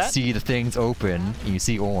magnetic Like when you that? see the things open and you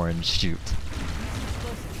see orange, shoot.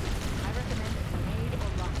 explosive. I recommend a grenade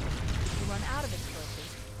or rocket. If you run out of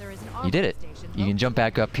explosives, there is an You did it. armory station You can jump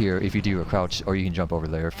back up here if you do a crouch, or you can jump over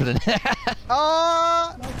there for the.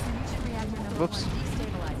 Ah! Fusion reactor number Whoops.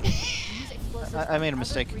 1 destabilized. Use explosives I made a on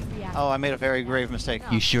mistake. other 3 reactors. Oh, I made a very grave mistake.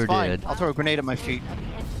 You sure Fine. did. I'll throw a grenade at my feet. Of the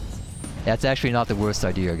engines. That's actually not the worst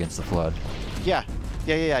idea against the flood. Yeah.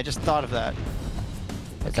 Yeah, I just thought of that.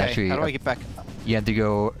 It's Okay, actually how do I get back? you have to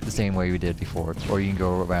go the same way we did before, or you can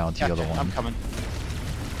go around to the other Gotcha, one. I'm coming.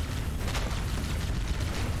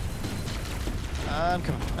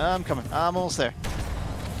 I'm coming. I'm almost there.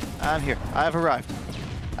 I'm here. I've arrived.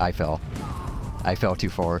 I fell. I fell too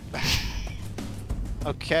far.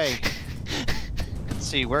 Okay. Let's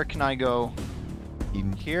see, where can I go? You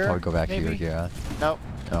can Here, probably go back maybe? here, yeah. Nope.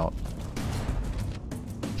 No.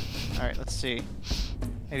 Alright, let's see.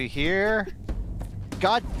 Maybe here?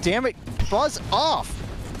 God damn it! Buzz off!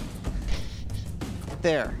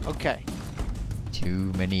 There, okay.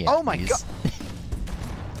 Too many Oh my enemies.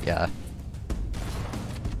 Yeah.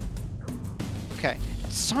 Okay.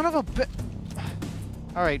 Son of a bit.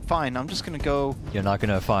 Alright, fine. I'm just gonna go. You're not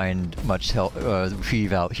gonna find much help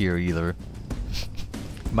retrieve out here either.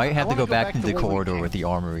 Might have to wanna go go back back into the the way we corridor came. with the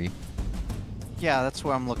armory Yeah, that's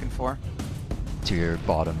what I'm looking for. to your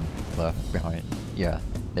bottom left behind. Yeah,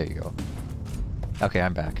 there you go. Okay,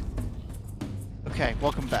 I'm back. Okay,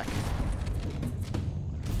 welcome back.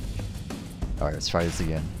 Alright, let's try this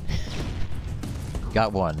again.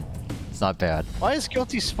 Got one. It's not bad. Why is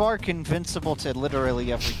Guilty Spark invincible to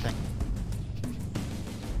literally everything?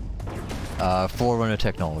 Forerunner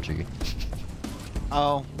technology.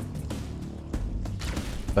 Oh,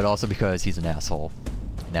 But also because he's an asshole.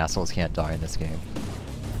 And assholes can't die in this game.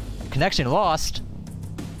 Connection lost!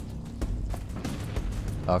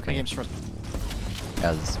 my Okay, game's first.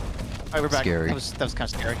 as Alright, we're back. Scary. That was kind of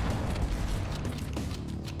scary.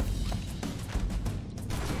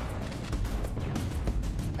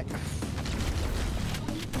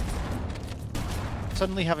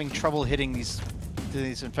 Suddenly having trouble hitting these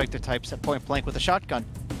infected types at point blank with a shotgun.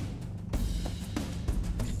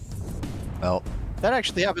 well, That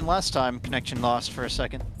actually happened last time. Connection lost for a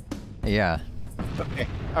second. yeah. Okay.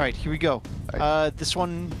 All right, here we go. Alright. This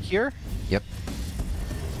one here. Yep.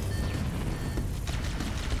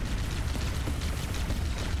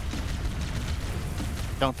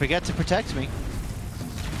 Don't forget to protect me.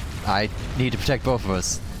 I need to protect both of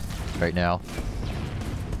us right now.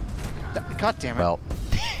 God damn it. Well,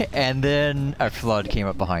 and then a flood came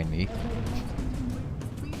up behind me.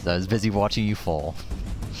 So I was busy watching you fall.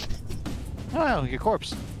 Oh, your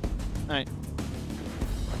corpse. All right.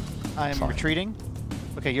 I'm Fine. retreating.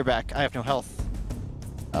 Okay, you're back. I have no health.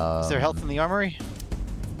 Is there health in the armory?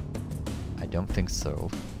 I don't think so.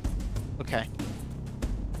 Okay.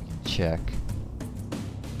 Check.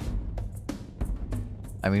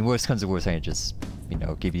 I mean, worst comes to worst, I can just, you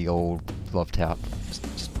know, give you the old love tap.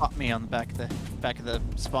 Just pop me on the back of the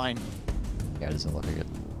spine. Yeah, it doesn't look like it.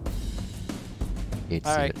 Hate to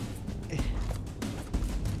All see right. it.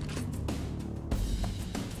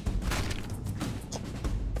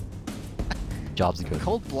 Job's good.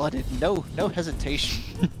 Cold-blooded, no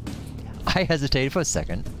hesitation. I hesitated for a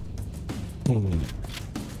second.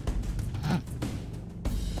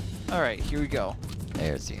 All right, here we go.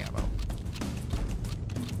 There's the ammo.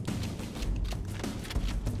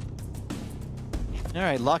 All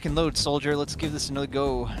right, lock and load, soldier. Let's give this another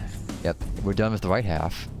go. Yep, we're done with the right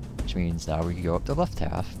half, which means now we can go up the left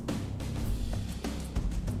half.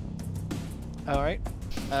 All right.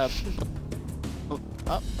 Oh.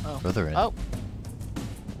 Further in. Oh.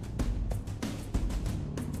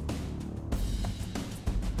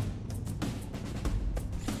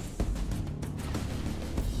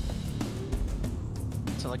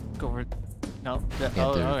 So like go over. No. have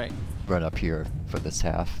Oh, to- all right. Run up here for this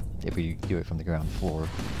half, if we do it from the ground floor.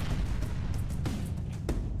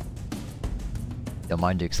 Don't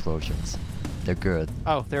mind the explosions. They're good.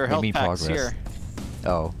 Oh, there are They health mean packs progress. here.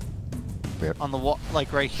 Oh. Rip. On the wall,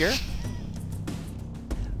 like right here?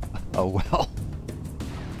 Oh well.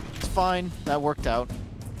 It's fine. That worked out.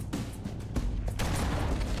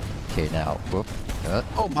 Okay, now. Whoop.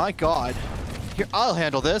 Oh my god. Here, I'll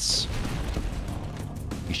handle this.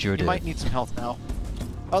 You sure You did. might need some health now.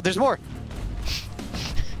 Oh, there's more.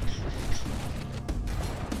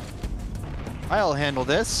 I'll handle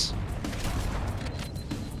this.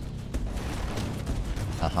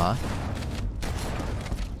 Uh-huh.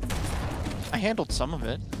 I handled some of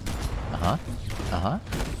it. Uh-huh. Uh-huh.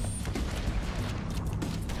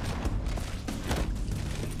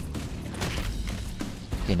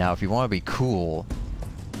 Okay, now if you want to be cool,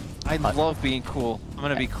 I love being cool. I'm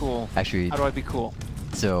gonna be cool. actually, How do I be cool?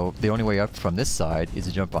 so the only way up from this side is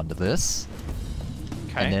to jump onto this,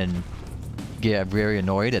 Okay. and then get very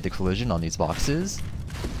annoyed at the collision on these boxes.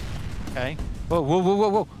 Okay. Whoa, whoa, whoa, whoa,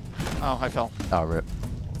 whoa. Oh, I fell. Oh, rip.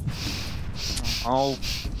 Oh.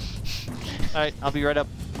 Alright, I'll be right up.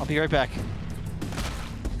 I'll be right back.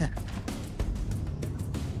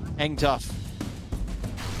 Hang tough.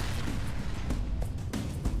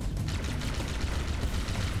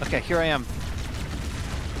 Okay, here I am.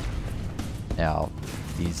 Now,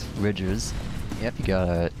 these ridges, yep, you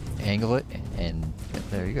gotta angle it, and yep,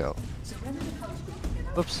 there you go.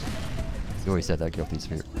 Oops. You always said that, guilty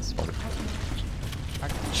spirit.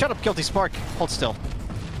 Shut up, Guilty Spark. Hold still.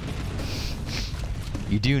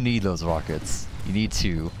 You do need those rockets. You need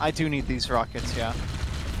to. I do need these rockets, yeah.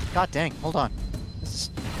 God dang, hold on. This is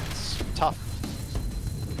tough.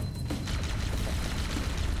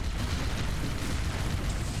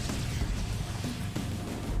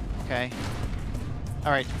 Okay.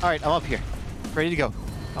 Alright, I'm up here. Ready to go.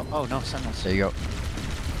 Oh no, sentinels. There you go.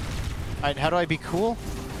 Alright, how do I be cool?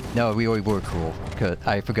 No, we already were cool. 'Cause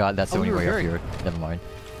I forgot that's the Oh, we only were way very- up here. Never mind.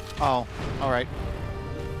 Oh, alright.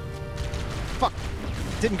 Fuck!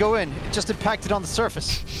 Didn't go in, it just impacted on the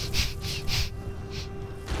surface.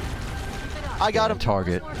 I got him.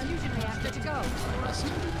 Target. One more fusion reactor to go.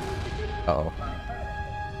 Uh-oh.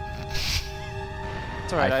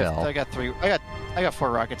 It's alright, I fell. I got three. I got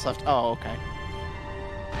 4 rockets left. Oh, okay.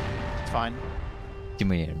 It's fine. Too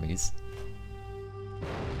many enemies.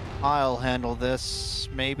 I'll handle this,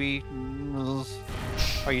 maybe.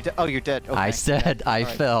 Are you dead? Oh, you're dead. Okay. I said I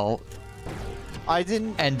Alright. fell. I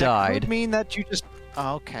didn't. and that died. Could mean that you just.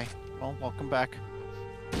 Oh, okay. Well, welcome back.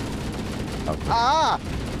 Oh, Ah!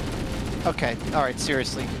 Okay. All right.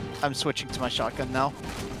 Seriously, I'm switching to my shotgun now.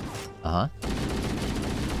 uh-huh.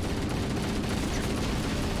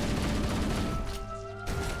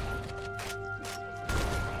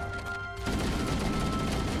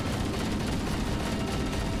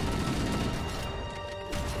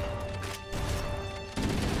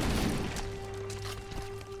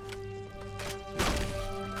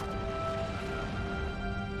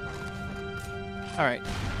 All right.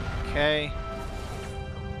 Okay.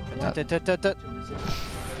 Uh,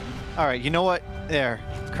 All right. You know what? There.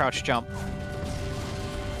 Crouch jump.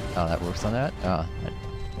 Oh, that works on that? I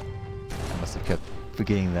must have kept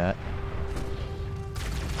forgetting that.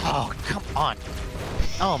 Oh, come on.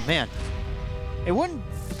 Oh man. It wouldn't.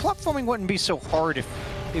 The platforming wouldn't be so hard if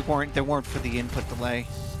they weren't for the input delay.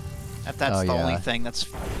 That's Oh, the only yeah. thing that's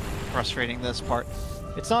frustrating this part.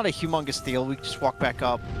 It's not a humongous deal. We can just walk back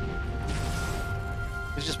up.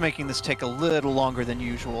 It's just making this take a little longer than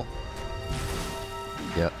usual.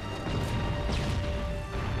 Yep.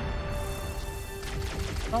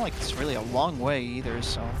 It's not like it's really a long way either,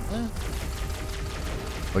 so.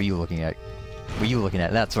 What are you looking at? What are you looking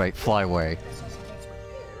at? That's right, flyway.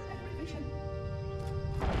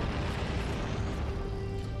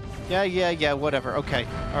 Yeah, whatever. Okay,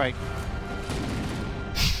 alright.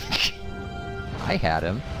 I had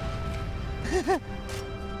him.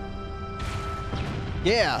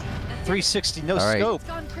 Yeah! 360, no All right. scope. It's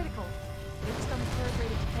gone critical. Based on the curve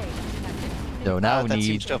rate of decay, we have 15 minutes. So now we that need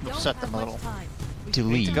seems to have We don't upset have them a much little. time. We to should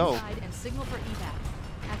leave. get Go. inside and signal for evac.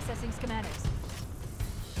 Accessing schematics.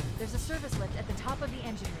 There's a service lift at the top of the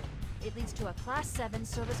engine room. It leads to a Class 7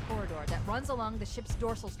 service corridor that runs along the ship's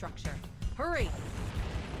dorsal structure. Hurry!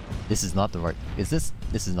 This is not the right. This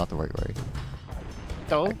is not the right way.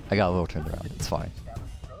 Oh? I got a little turned around. It's fine.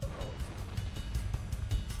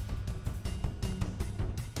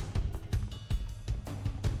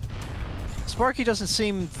 Sparky doesn't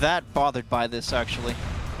seem that bothered by this, actually.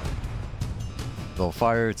 Little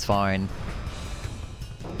fire. It's fine.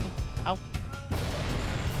 Ow.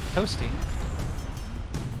 Toasty.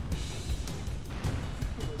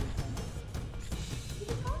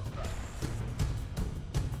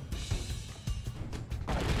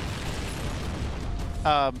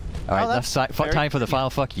 Alright, that's time very for the cute. final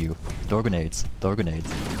fuck you. Throw grenades. Throw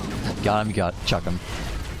grenades. Got him, chuck him.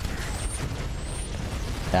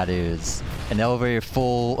 That is an elevator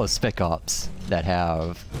full of spec ops that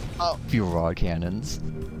have fuel rod cannons.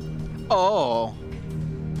 Oh.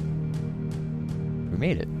 We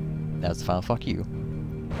made it. That's the final fuck you.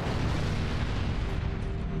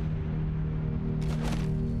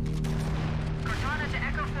 Cortana to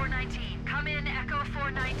Echo 419. Come in, Echo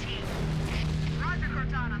 419. Roger,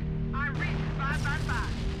 Cortana. I'm reading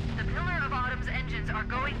 555. The Pillar of Autumn's engines are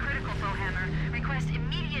going critical, Fohammer. Request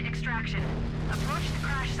immediate extraction. Approach the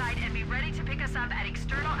crash site and be ready to pick us up at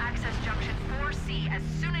External Access Junction 4C as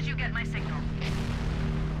soon as you get my signal.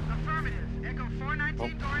 Affirmative. Echo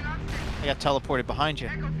 419 going on station. I got teleported behind you.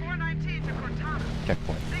 Echo 419 to Cortana.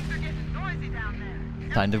 Checkpoint. Things are getting noisy down there.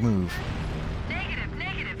 Time to move. Negative,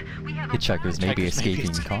 negative. We have Hitchhikers may be Hitchhikers may be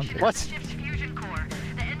escaping escaping. convict. What? Fusion core.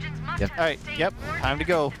 The engines must Yep. have Alright, stayed yep. aboard Time to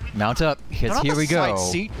go. Mount up. Here Not we the side go.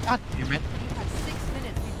 seat. God damn it. You have 6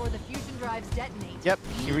 minutes before the fusion drives detonate. Yep,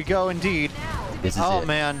 here we go indeed. Now. This is Oh it.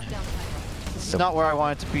 man, this is not where I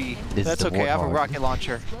want it to be. This is That's the okay, I have a Warthog. rocket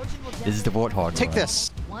launcher. This is the Warthog. Take run.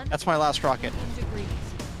 this. That's my last rocket.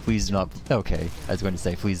 Please do not. Okay, I was going to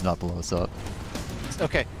say, please do not blow us up.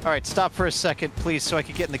 Okay, alright, stop for a second, please, so I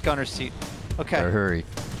can get in the gunner seat. Okay, Better hurry.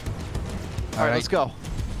 alright, let's go.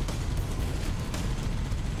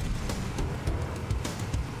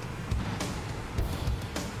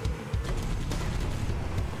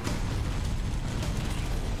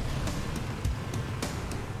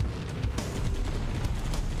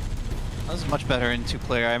 This is much better in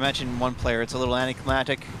two-player. I imagine one player it's a little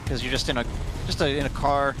anticlimactic because you're just in a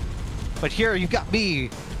car. But here you got me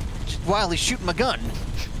just wildly shooting my gun.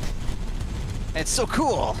 And it's so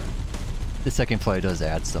cool. The second player does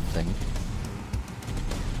add something.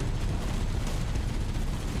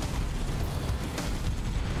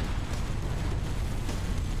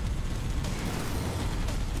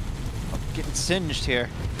 I'm getting singed here.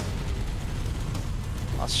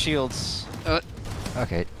 Lost shields.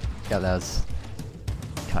 Okay, yeah, that was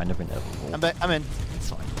kind of inevitable. I'm in. It's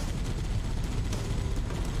fine.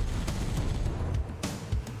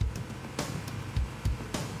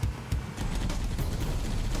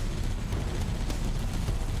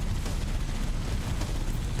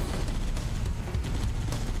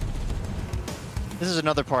 This is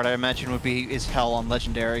another part I imagine is hell on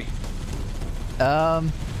Legendary.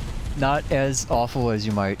 Not as awful as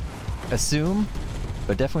you might assume,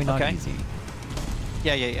 but definitely not Okay. easy.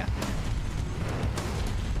 Yeah.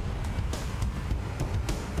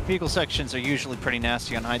 Vehicle sections are usually pretty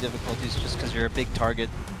nasty on high difficulties just because you're a big target.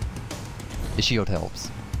 The shield helps,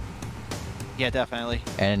 Yeah, definitely.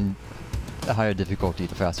 and the higher difficulty,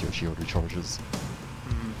 the faster your shield recharges.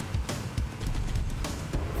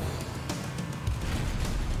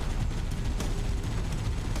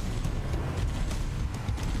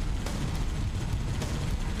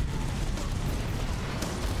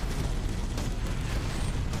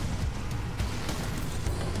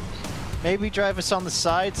 Maybe drive us on the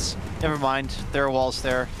sides. Never mind. There are walls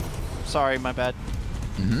there. Sorry, my bad.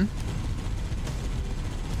 Mm-hmm.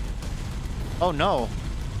 Oh no.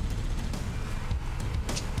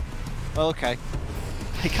 Okay.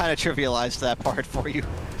 I kind of trivialized that part for you.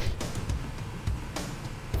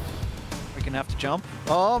 We're gonna have to jump.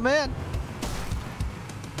 Oh man.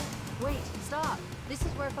 Wait, stop. This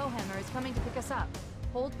is where Fohammer is coming to pick us up.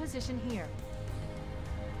 Hold position here.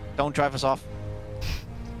 Don't drive us off.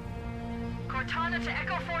 Cortana to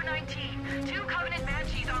Echo 419. 2 Covenant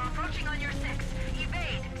Banshees are approaching on your 6.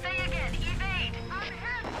 Evade. Say again, evade. I'm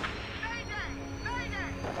hit. Mayday.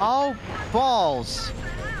 Mayday. Oh, balls. What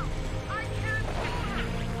the hell? I can't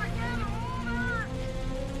I can't hold on.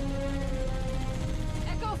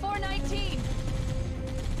 Echo 419.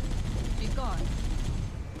 She's gone.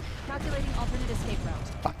 Calculating alternate escape route.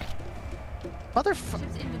 Fuck. Motherfucker.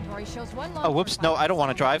 Ship's inventory shows 1 long. Oh, whoops. No, I don't want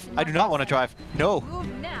to drive. I do not want to drive. No. Move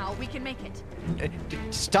now, we can make it.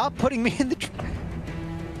 Stop putting me in the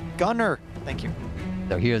gunner. Thank you.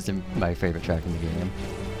 So here's my favorite track in the game.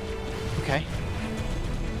 Okay.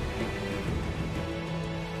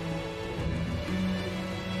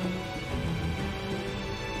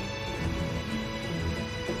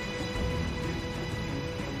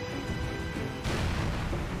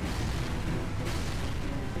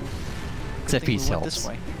 Except Think peace we went helps. this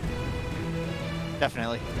way.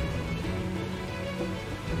 Definitely.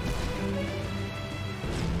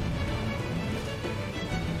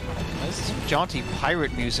 This is some jaunty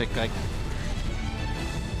pirate music. Like,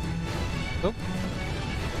 oh,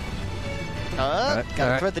 gotta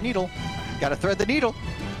alright. thread the needle. Gotta thread the needle.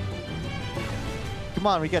 Come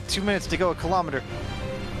on, we got 2 minutes to go a kilometer.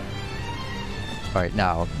 Alright,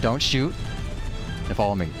 now, don't shoot. And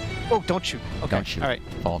follow me. Oh, don't shoot. Okay. Don't shoot. All right.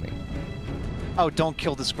 Follow me. Oh, don't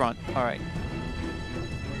kill this grunt. All right.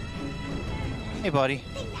 Hey, buddy.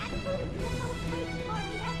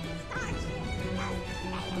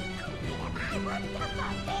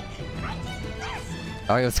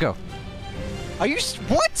 Alright, let's go. Are you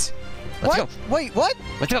what? Let's what? go. Wait, what?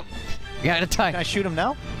 Let's go. You're out of time. Can I shoot him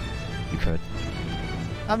now? You could.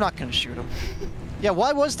 I'm not gonna shoot him. Yeah,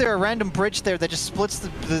 why was there a random bridge there that just splits the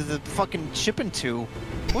fucking ship in two?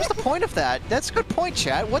 What's the point of that? That's a good point,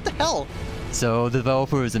 chat. What the hell? So the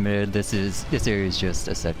developers admitted this area is just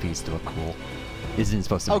a set piece to look cool. Isn't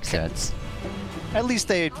supposed to make sense. At least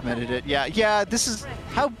they admitted it. Yeah. This is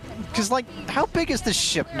because like, how big is this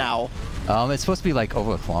ship now? It's supposed to be like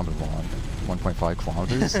over a kilometer long, 1.5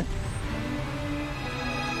 kilometers.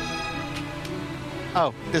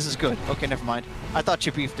 Oh, this is good. Okay, never mind. I thought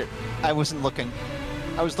you beefed it. I wasn't looking.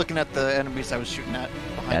 I was looking at the enemies I was shooting at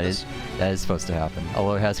behind us. That is supposed to happen.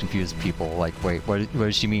 Although it has confused people. Like, wait, what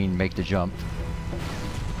does she mean? Make the jump?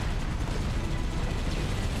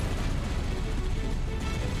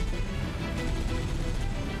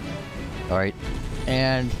 All right,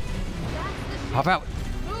 and hop out.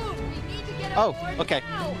 Oh, okay.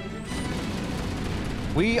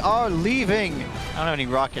 We are leaving. I don't have any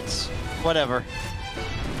rockets. Whatever.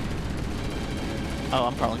 Oh,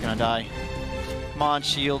 I'm probably gonna die. Come on,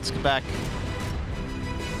 shields, come back.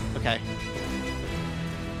 Okay.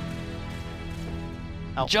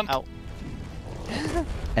 Ow, Jump. Ow.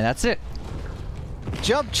 And that's it.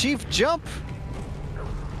 Jump, Chief, jump!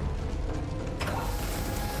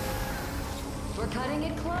 We're cutting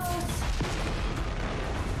it close.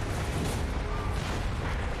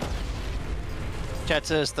 Chat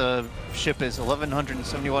says the ship is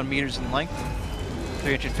 1,171 meters in length,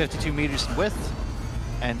 352 meters in width,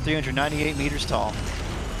 and 398 meters tall.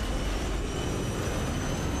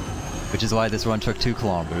 Which is why this run took 2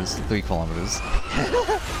 kilometers, 3 kilometers.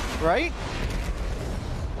 Right?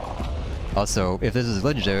 Also, if this is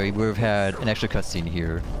legendary, we would have had an extra cutscene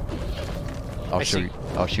here. I'll show you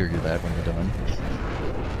that when we're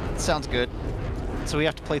done. Sounds good. So we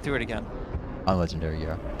have to play through it again. On legendary,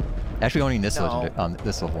 yeah. Actually, only in this No. legendary, on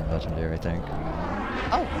this level in legendary, I think.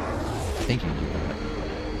 Oh, I think you can do that.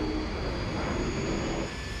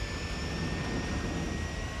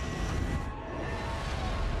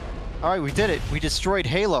 alright, we did it. We destroyed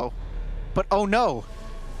Halo. But oh no!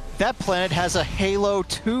 That planet has a Halo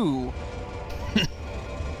 2! Shut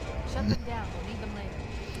them down. We'll need them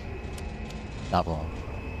later. Not long.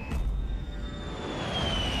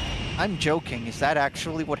 I'm joking. Is that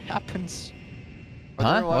actually what happens? Are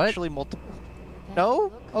Huh? there What? actually multiple?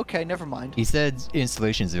 No? Okay, never mind. He said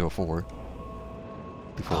installation 04.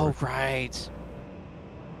 Before. Oh, right.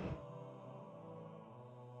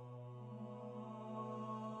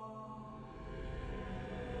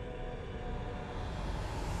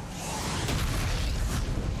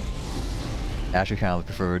 Actually, kind of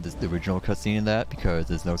preferred the original cutscene in that because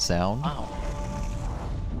there's no sound. Wow.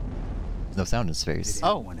 There's no sound in space. Did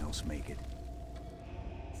Oh. anyone else make it?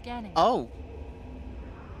 Scanning. Oh.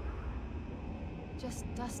 Just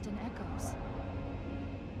dust and echoes.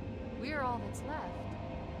 We're all that's left.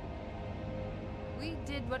 We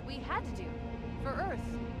did what we had to do for Earth.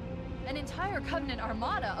 An entire Covenant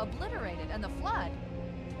armada obliterated, and the Flood.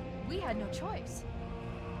 We had no choice.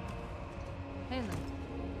 Halo,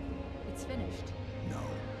 it's finished. No.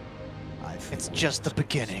 I feel It's just the it's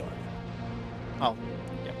beginning. Oh.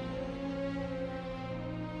 Yep.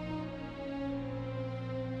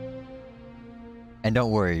 And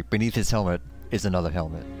don't worry, beneath his helmet is another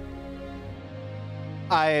helmet.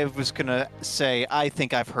 I was gonna say, I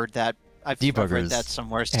think I've heard that. I've read Debuggers. that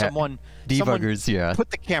somewhere. Yeah. Someone Debuggers, yeah.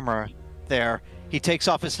 put the camera there. He takes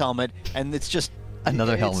off his helmet, and it's just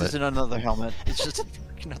Another helmet. It's just another helmet. It's just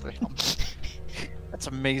another helmet. That's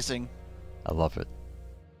amazing. I love it.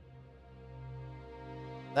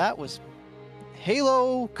 That was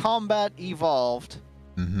Halo Combat Evolved.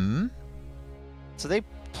 Mm-hmm. So they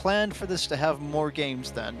planned for this to have more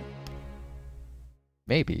games then.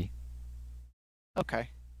 Maybe. Okay.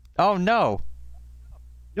 Oh no!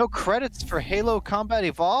 No credits for Halo Combat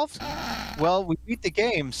Evolved? Well, we beat the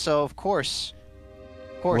game, so of course.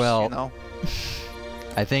 Of course, Well, you know.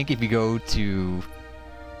 I think if you go to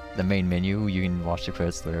the main menu, you can watch the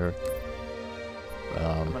credits there.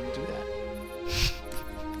 I'm gonna do that.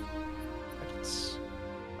 Credits.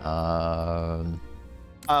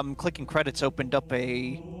 Clicking credits opened up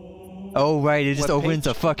a. Oh right, it just Web opens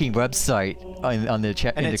a page. fucking website on the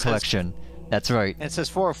chat And in the it says- collection. That's right. And it says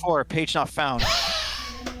 404, page not found.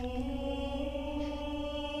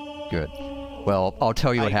 Good. Well, I'll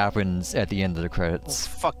tell you what I- happens at the end of the Well, credits.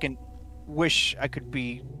 fucking wish I could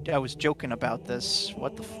be. I was joking about this.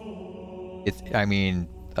 What the? I mean,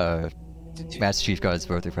 Master Chief got his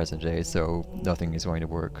birthday present today, so nothing is going to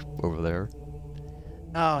work over there.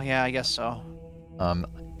 Oh yeah, I guess so.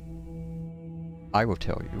 I will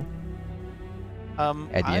tell you. At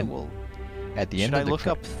the I end- will. At the Should end I of the look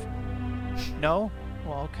up? No.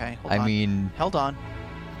 Well, okay. Hold I on. mean, Hold on.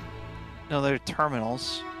 No, they're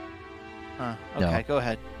terminals. Huh. No. Okay, go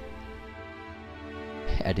ahead.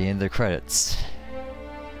 at the end of the credits,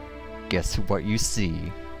 guess what you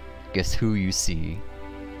see? Guess who you see?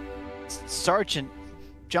 Sergeant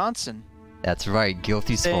Johnson. That's right,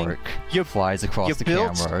 Guilty Saying, Spark "You- flies across you the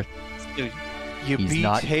built- camera. Dude, you He's beat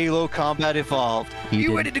not- Halo Combat Evolved. He You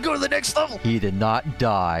did- ready to go to the next level? He did not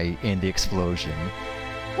die in the explosion.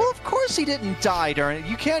 Well, of course he didn't die during it.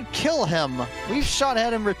 You can't kill him. We've shot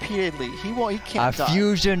at him repeatedly. He won't. He can't A die.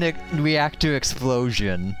 fusion reactor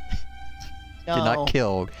explosion did No. not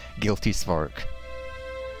kill Guilty Spark.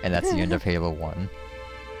 And that's the end of Halo 1.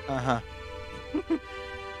 Uh-huh.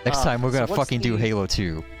 Next time we're so gonna what's fucking do the- Halo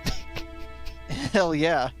 2. Hell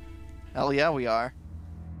yeah. Hell yeah, we are.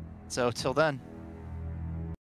 So till then.